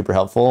he's super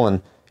helpful,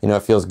 and it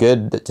feels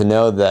good to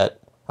know that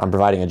I'm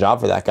providing a job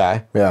for that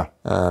guy. Yeah.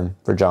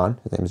 For John,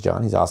 his name is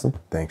John. He's awesome.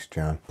 Thanks,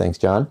 John. Thanks,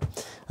 John.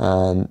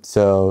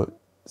 So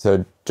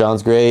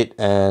John's great,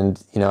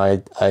 and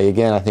I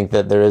think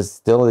that there is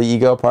still the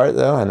ego part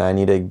though, and I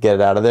need to get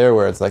it out of there,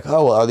 where it's like,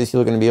 oh well, are these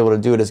people going to be able to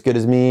do it as good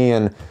as me,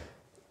 and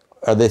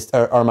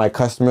are my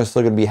customers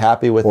still going to be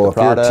happy with the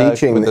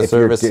product, with the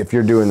service? If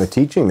you're doing the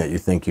teaching that you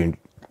think you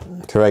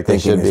correct, they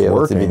should be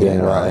able to be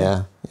doing well. Right?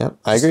 Yeah, yep,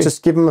 I agree.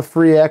 Just give them a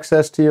free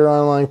access to your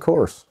online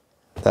course.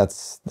 That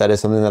is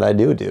something that I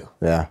do.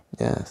 Yeah.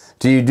 Yes.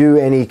 Do you do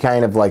any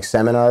kind of like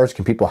seminars?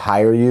 Can people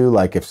hire you?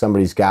 Like if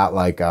somebody's got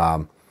like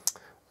a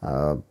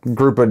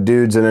group of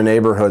dudes in a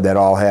neighborhood that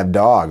all have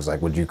dogs,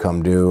 like would you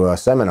come do a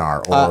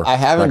seminar or I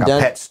haven't like done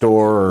a pet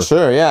store? Or,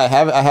 sure, yeah, I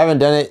haven't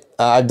done it.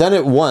 I've done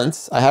it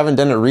once. I haven't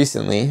done it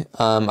recently.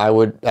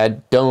 I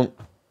don't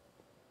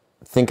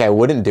think I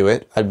wouldn't do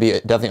it. I'd be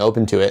definitely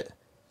open to it.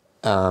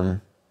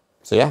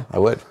 So yeah, I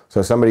would.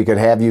 So somebody could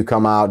have you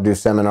come out, do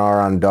seminar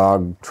on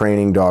dog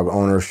training, dog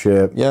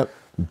ownership. Yep.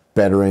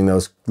 Bettering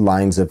those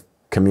lines of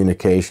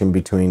communication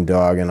between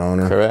dog and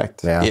owner.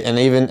 Correct. Yeah. And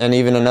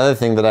even another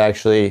thing that I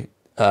actually,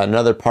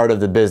 another part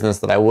of the business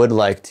that I would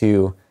like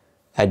to,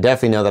 I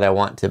definitely know that I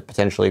want to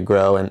potentially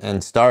grow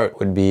and start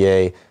would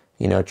be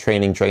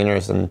training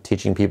trainers and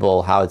teaching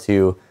people how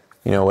to,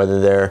 whether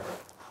they're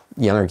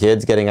younger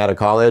kids getting out of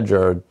college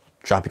or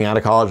dropping out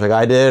of college like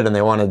I did and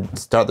they want to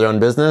start their own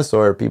business,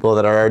 or people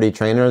that are already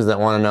trainers that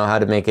want to know how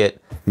to make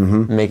it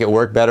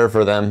work better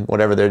for them,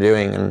 whatever they're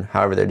doing and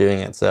however they're doing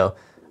it. So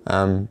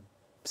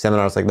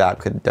seminars like that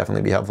could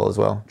definitely be helpful as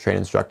well. Train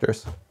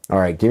instructors. All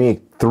right, give me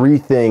 3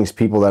 things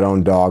people that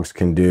own dogs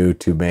can do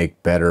to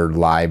make better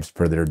lives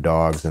for their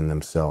dogs and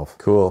themselves.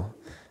 Cool.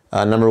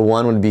 Number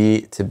 1 would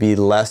be to be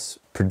less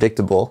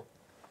predictable,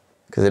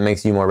 because it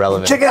makes you more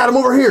relevant. Check it out, I'm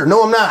over here.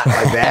 No, I'm not.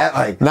 Like that?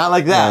 Like not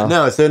like that.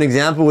 No. So an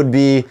example would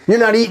be, you're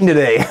not eating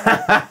today.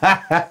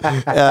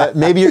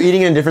 maybe you're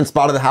eating in a different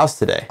spot of the house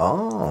today.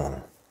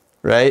 Oh.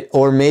 Right?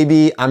 Or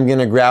maybe I'm going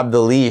to grab the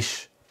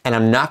leash and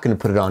I'm not going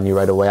to put it on you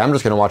right away. I'm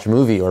just going to watch a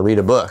movie or read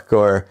a book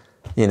or,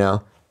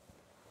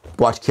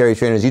 watch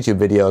CarryTrainer's YouTube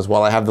videos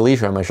while I have the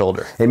leash around my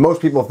shoulder. And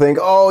most people think,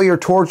 oh, you're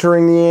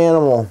torturing the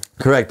animal.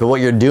 Correct. But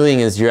what you're doing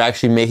is you're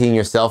actually making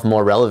yourself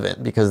more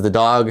relevant, because the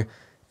dog,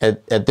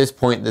 at this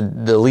point,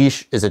 the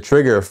leash is a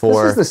trigger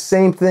for... This is the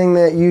same thing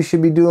that you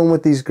should be doing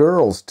with these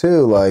girls,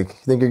 too. Like,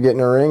 you think you're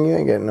getting a ring? You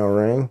ain't getting no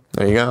ring.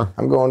 There you go.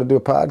 I'm going to do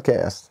a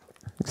podcast.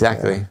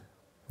 Exactly.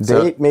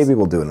 Date? Maybe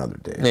we'll do another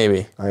date.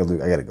 Maybe. I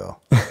gotta go.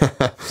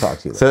 Talk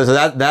to you later. So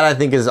that I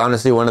think is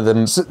honestly one of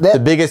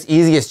the biggest,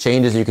 easiest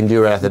changes you can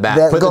do right off the bat.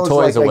 That Put the goes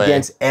toys like away.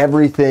 against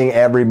everything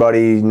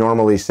everybody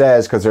normally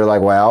says, because they're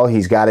like, well,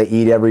 he's got to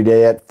eat every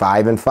day at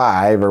 5 and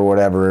 5 or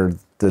whatever.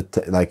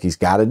 Like he's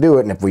got to do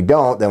it, and if we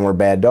don't, then we're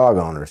bad dog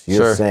owners.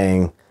 You're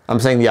saying.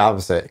 I'm saying the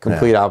opposite,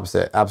 complete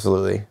opposite,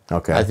 absolutely.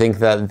 Okay. I think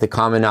that the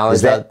common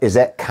knowledge is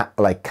that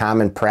like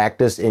common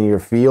practice in your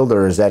field,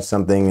 or is that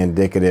something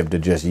indicative to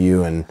just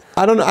you? And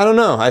I don't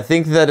know. I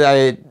think that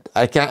I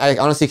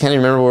honestly can't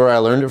even remember where I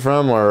learned it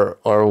from, or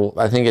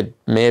I think it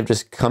may have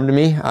just come to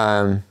me.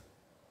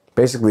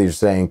 Basically, you're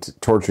saying to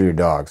torture your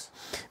dogs.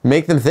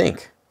 Make them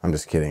think. I'm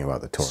just kidding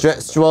about the torture.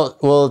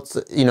 Well, it's,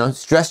 you know,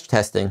 stress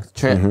testing.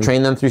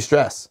 Train them through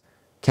stress.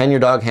 Can your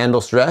dog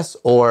handle stress,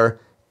 or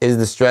is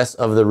the stress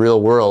of the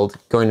real world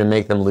going to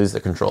make them lose the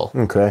control?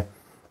 Okay.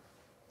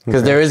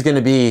 Because there is going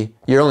to be,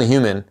 you're only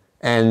human,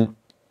 and,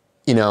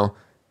 you know,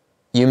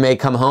 you may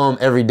come home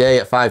every day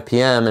at 5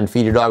 p.m. and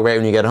feed your dog right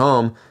when you get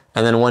home,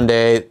 and then one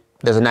day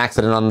there's an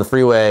accident on the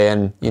freeway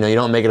and, you know, you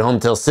don't make it home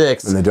till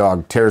 6. And the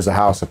dog tears the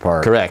house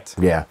apart. Correct.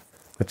 Yeah.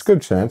 That's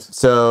good sense.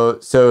 So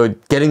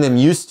getting them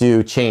used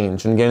to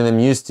change and getting them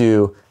used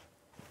to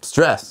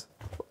stress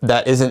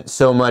that isn't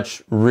so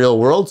much real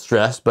world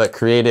stress, but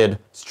created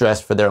stress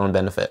for their own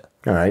benefit.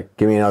 All right.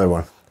 Give me another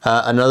one.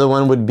 Another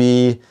one would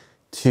be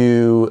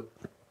to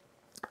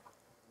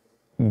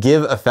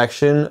give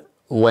affection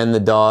when the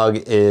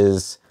dog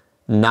is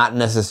not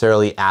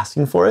necessarily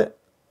asking for it.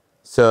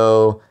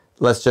 So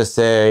let's just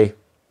say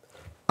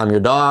I'm your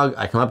dog,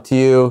 I come up to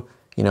you,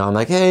 you know, I'm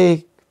like,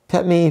 hey,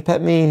 pet me,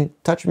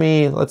 touch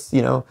me, let's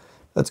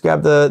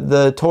grab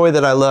the toy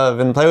that I love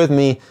and play with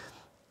me.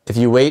 If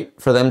you wait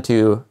for them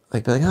to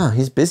like be like, oh,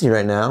 he's busy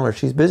right now, or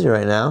she's busy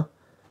right now,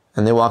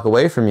 and they walk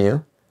away from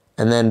you,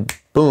 and then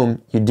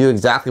boom, you do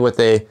exactly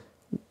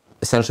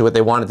essentially what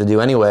they wanted to do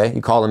anyway.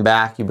 You call them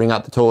back, you bring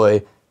out the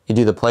toy, you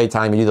do the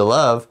playtime, you do the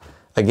love,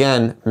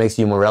 again, makes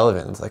you more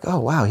relevant. It's like, oh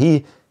wow,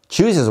 he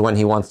chooses when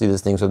he wants to do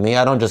these things with me.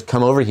 I don't just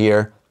come over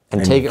here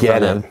and take it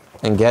from him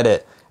and get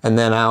it. And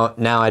then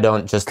now I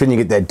don't just... Couldn't you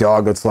get that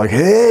dog that's like,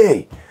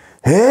 hey,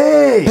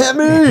 pet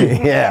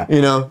me! Yeah.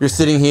 You know, you're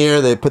sitting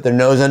here, they put their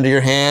nose under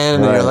your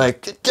hand, and you're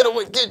like, get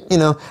away, you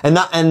know,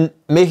 and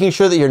making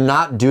sure that you're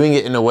not doing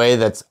it in a way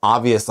that's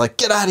obvious, like,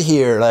 get out of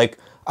here, like,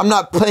 I'm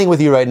not playing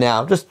with you right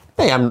now. Just,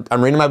 hey, I'm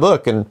reading my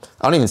book, and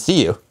I don't even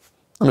see you.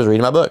 I'm just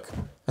reading my book.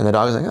 And the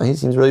dog is like, oh, he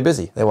seems really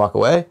busy. They walk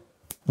away,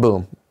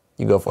 boom,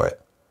 you go for it.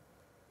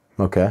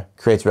 Okay.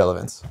 Creates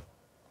relevance.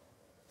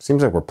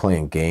 Seems like we're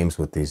playing games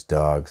with these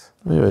dogs.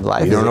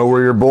 Life You don't know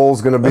where your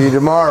bull's going to be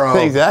tomorrow.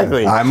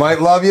 Exactly. I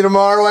might love you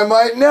tomorrow, I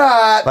might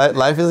not.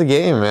 Life is a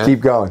game, man.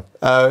 Keep going.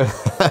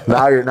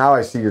 Now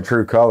I see your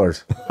true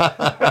colors.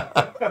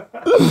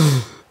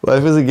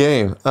 Life is a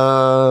game.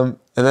 And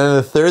then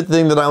the third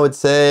thing that I would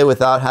say,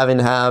 without having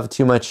to have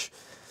too much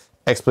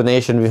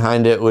explanation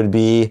behind it, would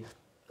be,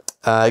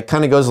 it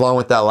kind of goes along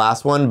with that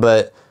last one,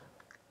 but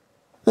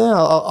yeah,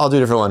 I'll do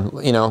a different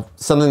one. You know,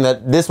 something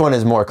that, this one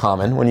is more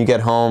common. When you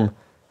get home,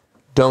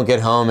 don't get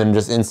home and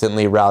just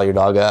instantly rile your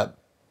dog up.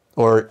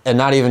 And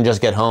not even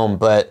just get home,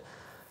 but,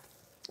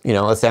 you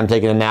know, let's say I'm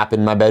taking a nap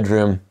in my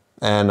bedroom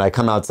and I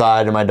come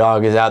outside and my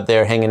dog is out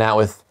there hanging out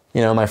with, you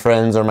know, my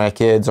friends or my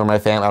kids or my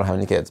family. I don't have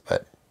any kids,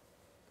 but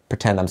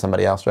pretend I'm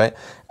somebody else, right?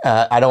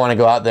 I don't want to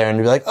go out there and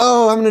be like,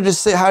 oh, I'm going to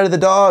just say hi to the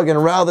dog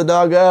and rile the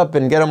dog up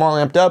and get him all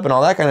amped up and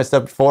all that kind of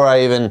stuff before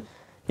I even,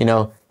 you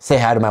know, say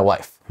hi to my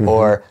wife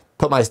or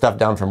put my stuff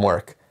down from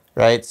work,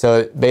 right? So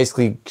it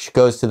basically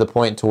goes to the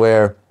point to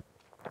where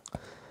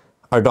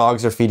our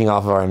dogs are feeding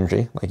off of our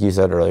energy, like you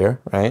said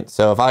earlier, right?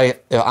 So if I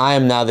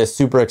am now this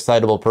super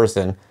excitable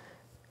person,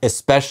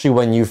 especially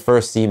when you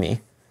first see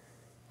me,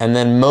 and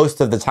then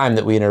most of the time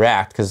that we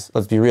interact, because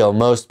let's be real,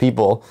 most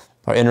people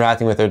are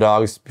interacting with their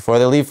dogs before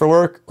they leave for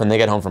work, when they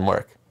get home from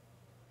work,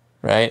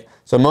 right?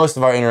 So most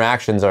of our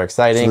interactions are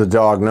exciting. So the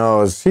dog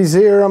knows, he's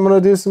here, I'm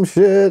going to do some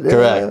shit.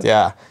 Correct,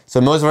 yeah.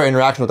 So most of our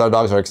interactions with our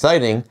dogs are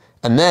exciting,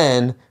 and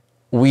then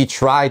we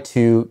try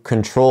to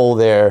control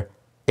their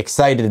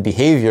excited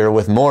behavior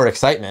with more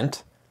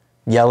excitement,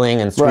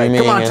 yelling and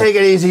screaming. Right. Come on, take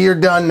it easy, you're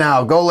done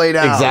now, go lay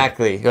down.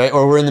 Exactly, right?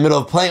 Or we're in the middle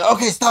of playing,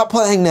 okay, stop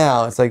playing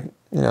now. It's like,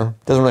 you know,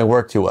 doesn't really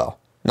work too well.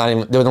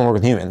 It doesn't work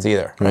with humans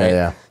either, right?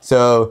 Yeah.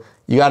 So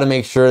you got to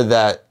make sure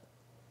that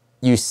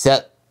you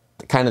set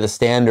kind of the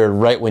standard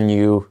right when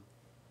you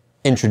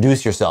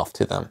introduce yourself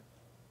to them,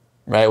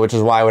 right? Which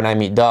is why when I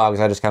meet dogs,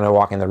 I just kind of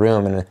walk in the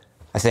room and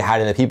I say hi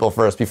to the people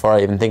first before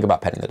I even think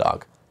about petting the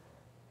dog.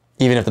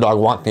 Even if the dog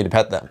wants me to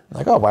pet them.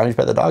 Like, oh, why don't you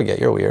pet the dog yet?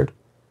 You're weird.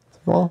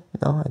 Well,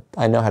 no,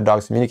 I know how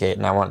dogs communicate,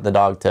 and I want the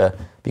dog to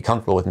be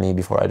comfortable with me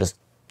before I just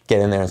get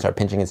in there and start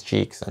pinching its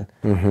cheeks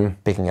and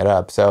picking it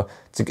up. So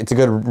it's a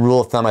good rule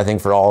of thumb, I think,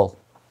 for all,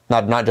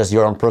 not just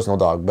your own personal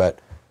dog, but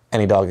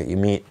any dog that you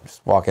meet.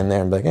 Just walk in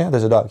there and be like, yeah,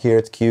 there's a dog here,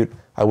 it's cute.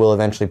 I will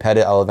eventually pet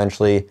it. I'll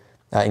eventually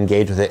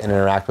engage with it and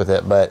interact with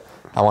it, but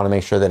I want to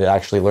make sure that it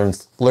actually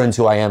learns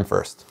who I am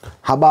first.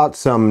 How about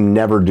some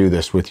never do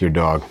this with your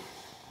dog?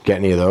 Get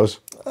any of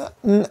those?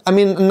 I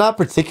mean, not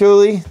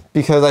particularly,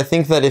 because I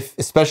think that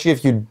especially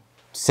if you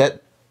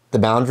set the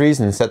boundaries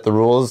and set the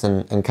rules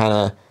and kind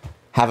of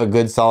have a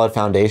good solid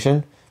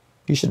foundation,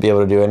 you should be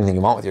able to do anything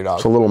you want with your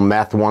dog. So a little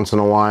meth once in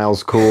a while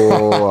is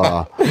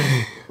cool.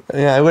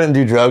 Yeah, I wouldn't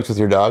do drugs with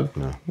your dog.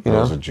 No, you that know?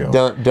 was a joke.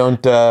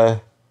 Don't.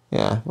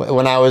 Yeah,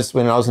 when I was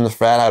in the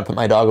frat, I would put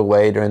my dog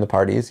away during the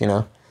parties. You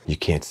know. You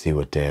can't see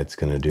what Dad's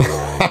gonna do.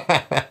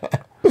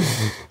 Right?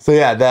 So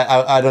yeah, that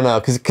I don't know,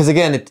 because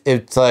again,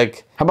 it's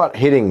like. How about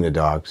hitting the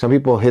dog? Some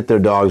people hit their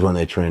dogs when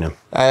they train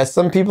them.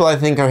 Some people I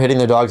think are hitting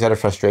their dogs out of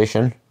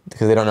frustration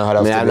because they don't know how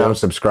else to do. I don't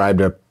subscribe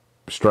to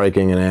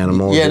striking an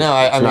animal. Yeah, no,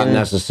 it's not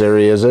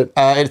necessary, is it?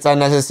 It's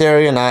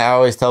unnecessary, and I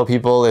always tell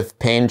people if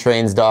pain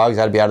trains dogs,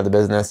 I'd be out of the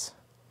business.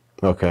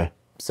 Okay.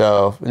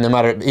 So no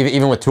matter,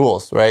 even with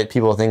tools, right?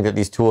 People think that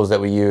these tools that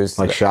we use,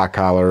 like shock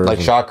collars,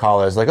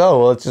 like, oh,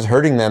 well, it's just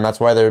hurting them. That's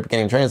why they're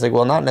getting trained. It's like,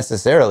 well, not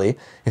necessarily.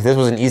 If this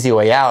was an easy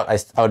way out,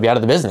 I would be out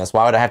of the business.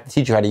 Why would I have to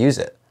teach you how to use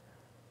it?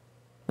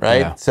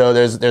 Right? Yeah. So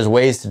there's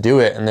ways to do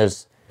it, and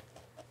there's,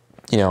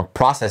 you know,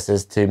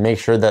 processes to make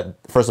sure that,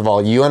 first of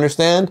all, you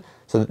understand,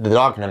 so that the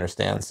dog can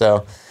understand.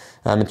 So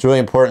it's really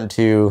important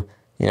to,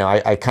 you know,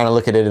 I kind of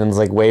look at it in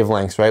like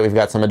wavelengths, right? We've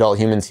got some adult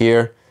humans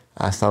here,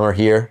 some are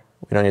here.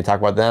 We don't need to talk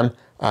about them.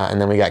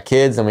 And then we got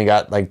kids, and we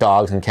got like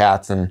dogs and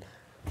cats and,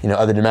 you know,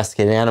 other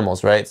domesticated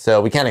animals, right?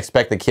 So we can't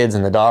expect the kids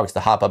and the dogs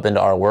to hop up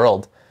into our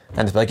world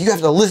and to be like, you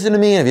have to listen to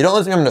me, and if you don't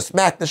listen, I'm gonna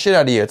smack the shit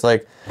out of you. It's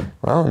like,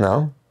 well,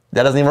 no,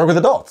 that doesn't even work with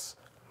adults.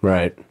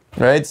 Right.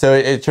 Right? So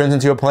it turns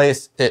into a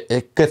place,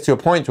 it gets to a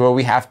point where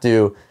we have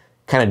to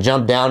kind of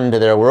jump down into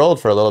their world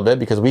for a little bit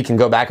because we can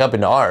go back up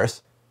into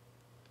ours,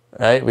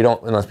 right? We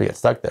don't, unless we get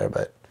stuck there,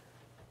 but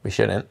we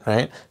shouldn't,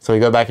 right? So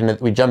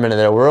we jump into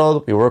their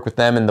world, we work with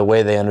them in the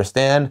way they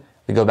understand,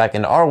 we go back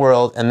into our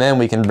world, and then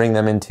we can bring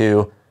them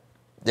into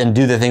and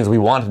do the things we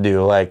want to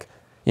do, like,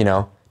 you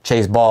know,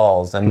 chase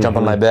balls and jump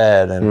on my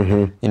bed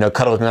and, you know,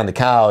 cuddle with me on the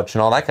couch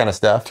and all that kind of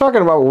stuff.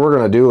 Talking about what we're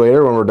going to do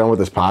later when we're done with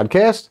this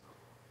podcast.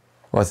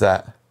 What's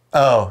that?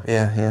 Oh,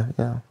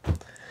 yeah.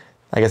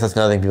 I guess that's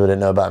another thing people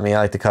didn't know about me. I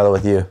like to cuddle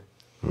with you.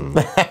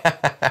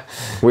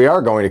 We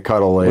are going to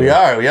cuddle later.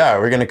 We are.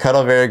 We're going to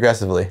cuddle very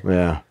aggressively.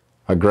 Yeah.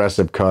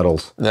 Aggressive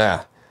cuddles.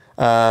 Yeah.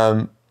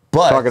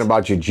 But talking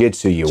about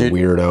jiu-jitsu, you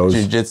weirdos.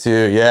 Jiu-jitsu,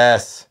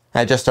 yes.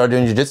 I just started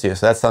doing jiu-jitsu,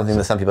 so that's something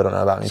that some people don't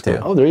know about me too.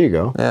 Oh, there you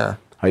go. Yeah.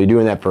 Are you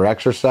doing that for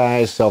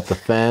exercise,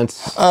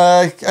 self-defense?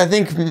 I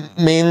think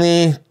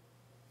mainly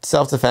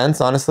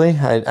self-defense, honestly.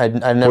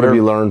 I've never... What have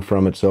you learned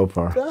from it so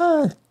far?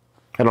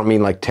 I don't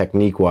mean like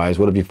technique-wise.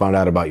 What have you found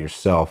out about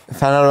yourself?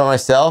 Found out about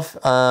myself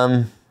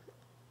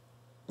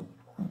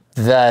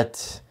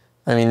that,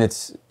 I mean,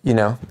 it's, you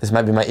know, this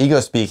might be my ego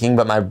speaking,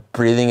 but my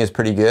breathing is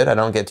pretty good. I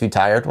don't get too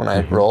tired when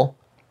I roll.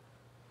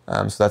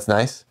 So that's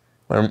nice.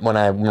 When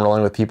I'm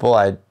rolling with people,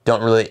 I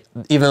don't really,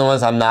 even the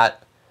ones I'm not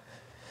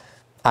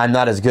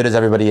as good as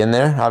everybody in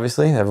there,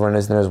 obviously. Everyone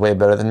in there is way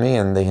better than me,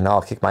 and they can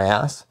all kick my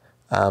ass.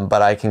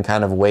 But I can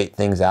kind of wait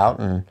things out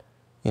and,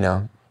 you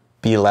know,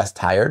 be less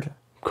tired.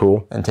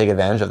 Cool. And take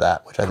advantage of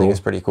that, which I think is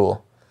pretty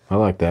cool. I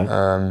like that.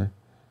 And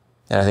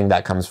I think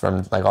that comes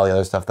from like all the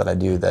other stuff that I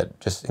do that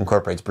just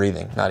incorporates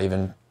breathing, not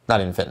even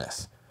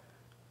fitness.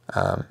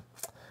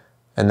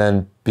 And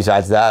then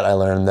besides that, I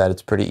learned that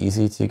it's pretty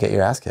easy to get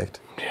your ass kicked.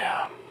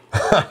 Yeah.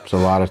 There's a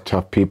lot of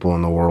tough people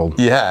in the world.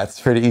 Yeah, it's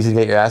pretty easy to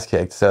get your ass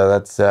kicked. So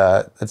that's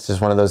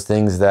just one of those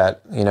things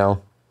that, you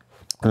know,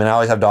 I mean, I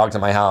always have dogs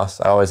at my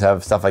house. I always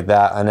have stuff like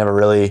that. I never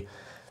really,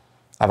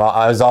 I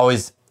was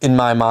always in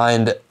my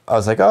mind, I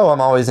was like, oh,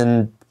 I'm always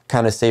in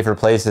kind of safer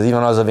places. Even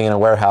when I was living in a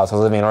warehouse, I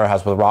was living in a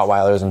warehouse with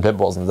Rottweilers and Pit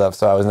Bulls and stuff.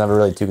 So I was never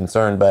really too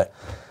concerned,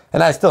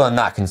 and I still am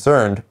not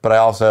concerned, but I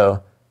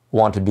also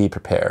want to be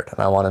prepared. And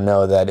I want to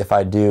know that if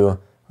I do,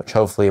 which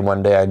hopefully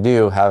one day I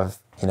do, have,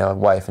 you know, a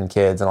wife and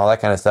kids and all that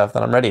kind of stuff,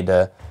 then I'm ready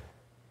to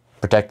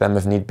protect them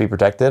if need to be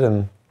protected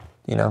and,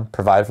 you know,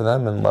 provide for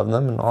them and love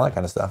them and all that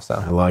kind of stuff. So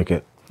I like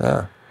it.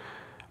 Yeah.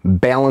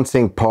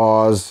 Balancing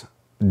Paws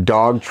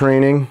Dog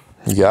Training.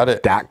 You got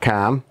it.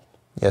 .com.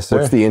 Yes, sir.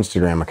 What's the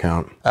Instagram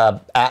account?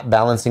 At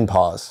Balancing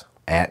Paws.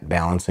 At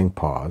Balancing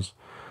Paws.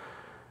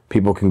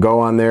 People can go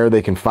on there.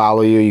 They can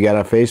follow you. You got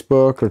a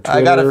Facebook or Twitter?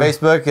 I got a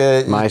Facebook.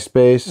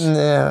 MySpace?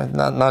 Yeah,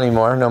 not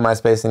anymore. No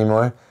MySpace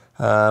anymore.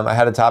 I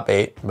had a top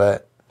 8,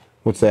 but...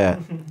 What's that?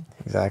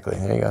 Exactly.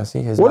 There you go.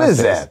 See, what is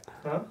that?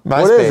 Huh?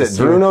 What is it?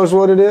 Drew knows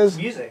what it is?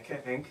 Music, I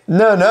think.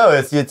 No,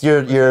 it's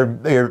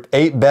your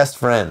 8 best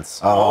friends.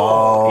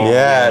 Oh.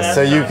 Yeah,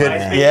 so you could.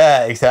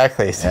 Yeah,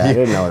 exactly. So yeah, I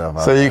didn't know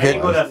that. So you I could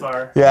didn't go that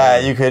far. Yeah,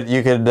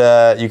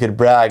 you could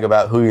brag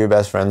about who your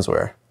best friends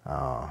were.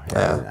 Oh,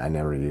 yeah. I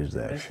never used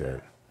that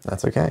shit.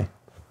 That's okay.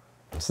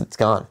 It's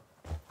gone.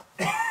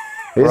 Is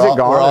it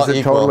gone? Is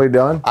it totally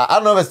done? I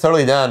don't know if it's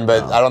totally done,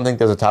 but I don't think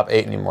there's a top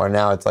 8 anymore.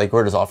 Now it's like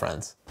we're just all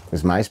friends.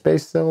 Is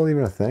MySpace still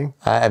even a thing?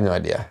 I have no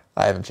idea.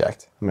 I haven't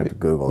checked. I'm gonna have to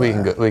Google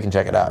that. We can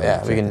check it out.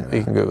 Yeah, we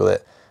can Google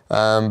it.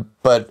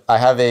 But I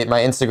have my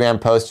Instagram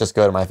posts just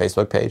go to my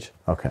Facebook page.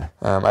 Okay.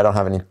 I don't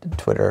have any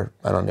Twitter.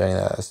 I don't do any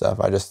of that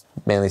stuff. I just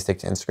mainly stick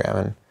to Instagram,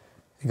 and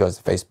it goes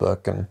to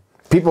Facebook. And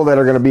people that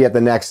are going to be at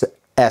the next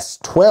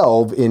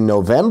S12 in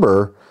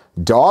November,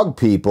 dog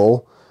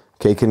people,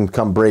 okay, can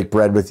come break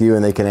bread with you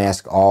and they can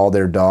ask all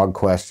their dog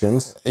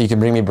questions. You can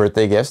bring me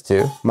birthday gifts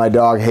too. My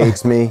dog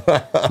hates me.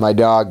 My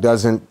dog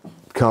doesn't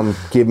come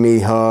give me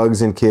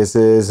hugs and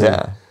kisses. And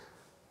Yeah.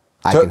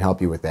 I can help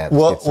you with that.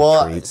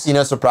 Well, Treats. you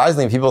know,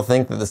 surprisingly, people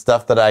think that the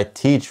stuff that I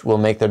teach will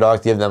make their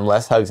dogs give them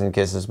less hugs and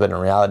kisses, but in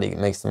reality, it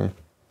makes them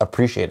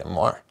appreciate it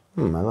more.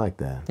 I like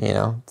that. You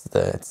know,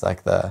 it's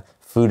like the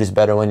food is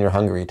better when you're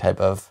hungry type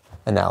of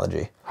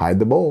analogy. Hide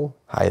the bowl.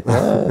 I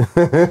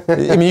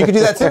mean, you could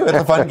do that too. It's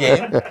a fun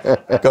game.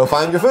 Go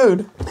find your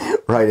food.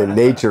 Right, in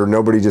nature,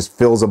 nobody just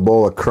fills a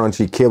bowl of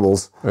crunchy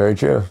kibbles. Very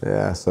true.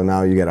 Yeah, so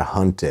now you got to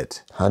hunt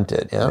it. Hunt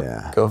it, yeah.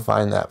 Yeah. Go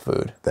find that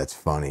food. That's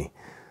funny.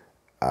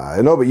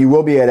 No, but you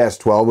will be at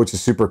S12, which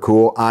is super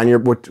cool. On your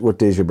what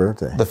day is your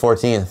birthday? The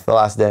 14th, the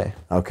last day.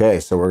 Okay,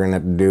 so we're gonna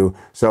have to do.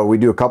 So we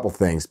do a couple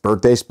things.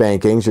 Birthday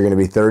spankings. You're gonna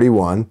be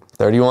 31.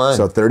 31.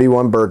 So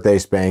 31 birthday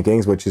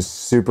spankings, which is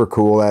super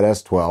cool at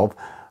S12.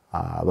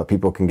 But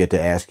people can get to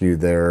ask you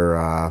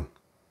their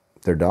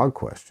dog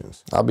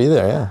questions. I'll be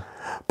there, yeah.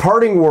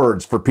 Parting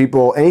words for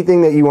people.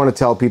 Anything that you want to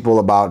tell people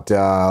about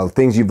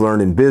things you've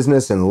learned in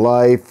business and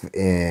life,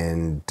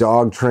 in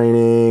dog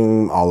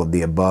training, all of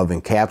the above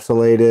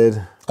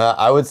encapsulated.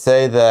 I would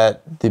say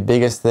that the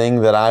biggest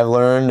thing that I've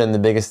learned and the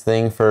biggest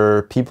thing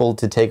for people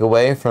to take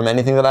away from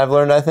anything that I've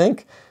learned, I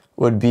think,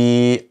 would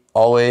be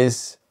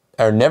always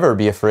or never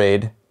be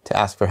afraid to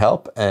ask for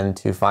help and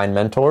to find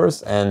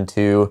mentors and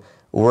to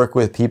work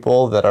with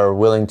people that are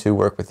willing to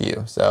work with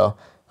you. So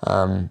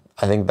I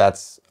think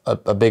that's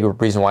a big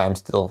reason why I'm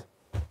still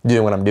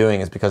doing what I'm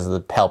doing is because of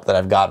the help that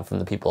I've gotten from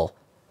the people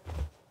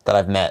that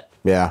I've met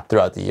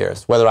throughout the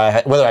years. Whether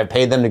I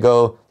paid them to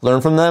go learn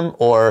from them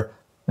or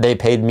they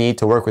paid me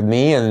to work with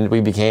me and we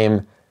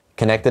became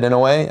connected in a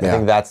way. I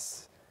think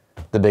that's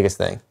the biggest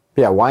thing.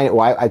 Yeah,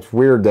 why it's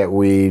weird that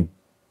we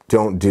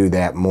don't do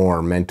that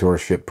more.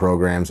 Mentorship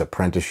programs,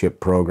 apprenticeship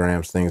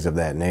programs, things of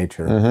that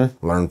nature.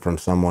 Learn from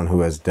someone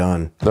who has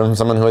done. Learn from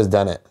someone who has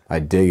done it. I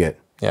dig it.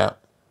 Yeah.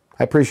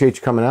 I appreciate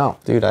you coming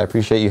out. Dude, I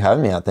appreciate you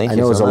having me out. Thank you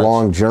so much. I know it's a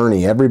long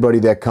journey. Everybody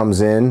that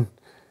comes in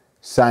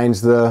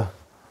signs the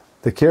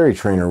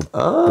CarryTrainer board.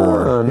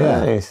 Oh,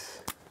 nice.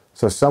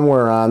 So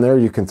somewhere on there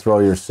you can throw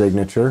your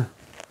signature.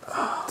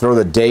 Throw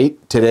the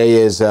date. Today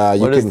is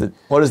what is the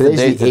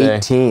date today?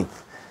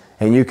 18th.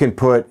 And you can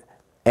put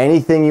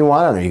anything you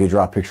want on there. You could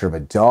draw a picture of a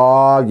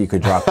dog. You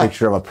could draw a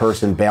picture of a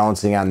person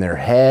balancing on their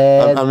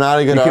head. I'm not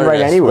a good artist. You can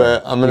write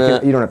anywhere.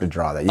 But you don't have to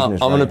draw that. You can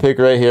just I'm going to pick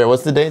right here.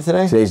 What's the date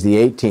today? Today's the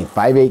 18th,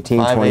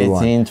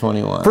 5/18/21.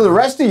 5/18/21. For the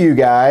rest of you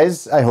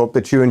guys, I hope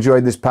that you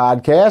enjoyed this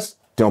podcast.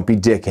 Don't be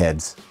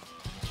dickheads.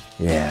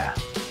 Yeah.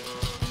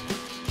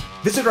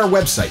 Visit our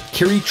website,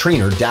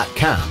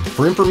 CarryTrainer.com,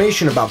 for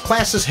information about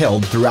classes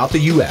held throughout the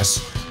U.S.,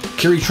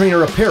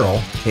 CarryTrainer apparel,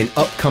 and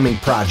upcoming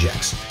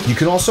projects. You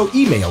can also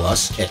email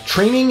us at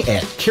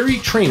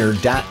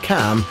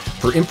training@CarryTrainer.com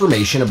for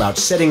information about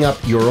setting up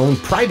your own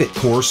private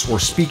course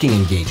or speaking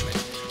engagement.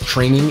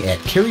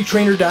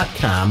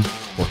 Training@CarryTrainer.com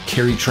or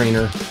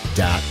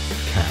CarryTrainer.com.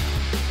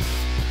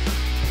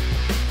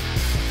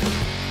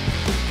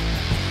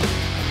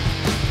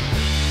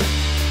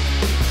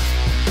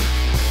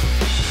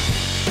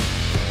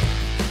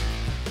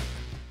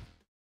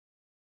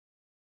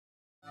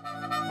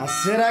 I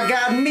said I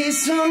got me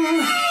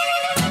some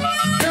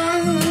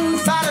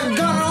gunfighter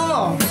gun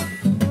on.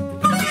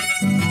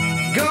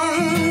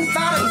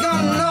 Gunfighter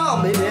gun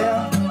on, baby.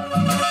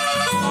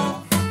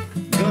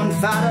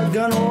 Gunfighter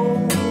gun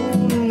on.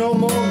 No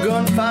more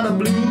gunfighter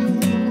blues.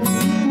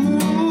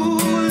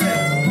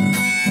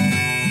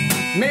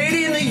 Made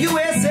in the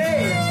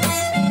USA.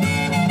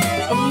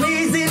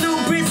 Amazing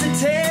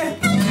lubricity.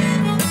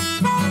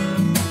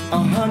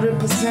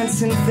 100%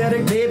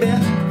 synthetic, baby.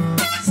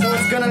 So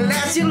it's gonna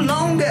last you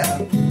longer.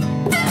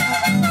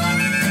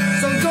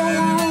 So go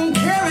on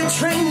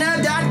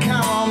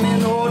CarryTrainer.com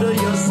and order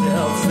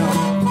yourself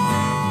some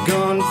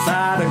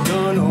gunfighter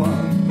gun or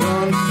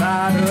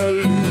gunfighter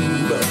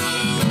lube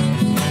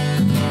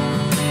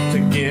to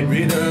get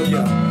rid of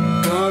your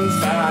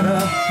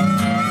gunfighter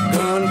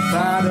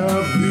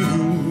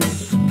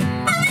blues.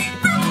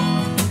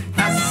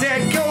 I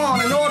said go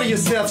on and order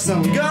yourself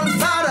some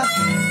gunfighter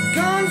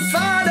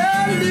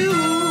lube.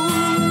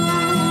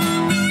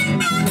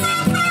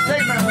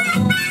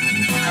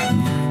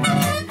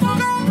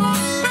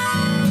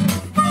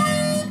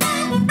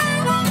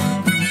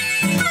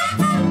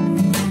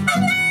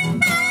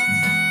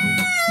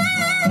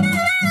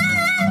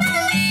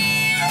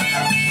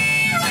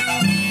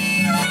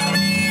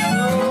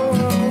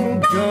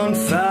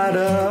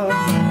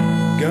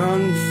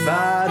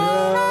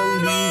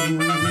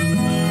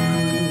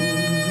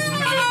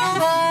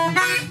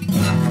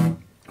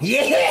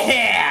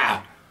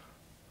 Yeah!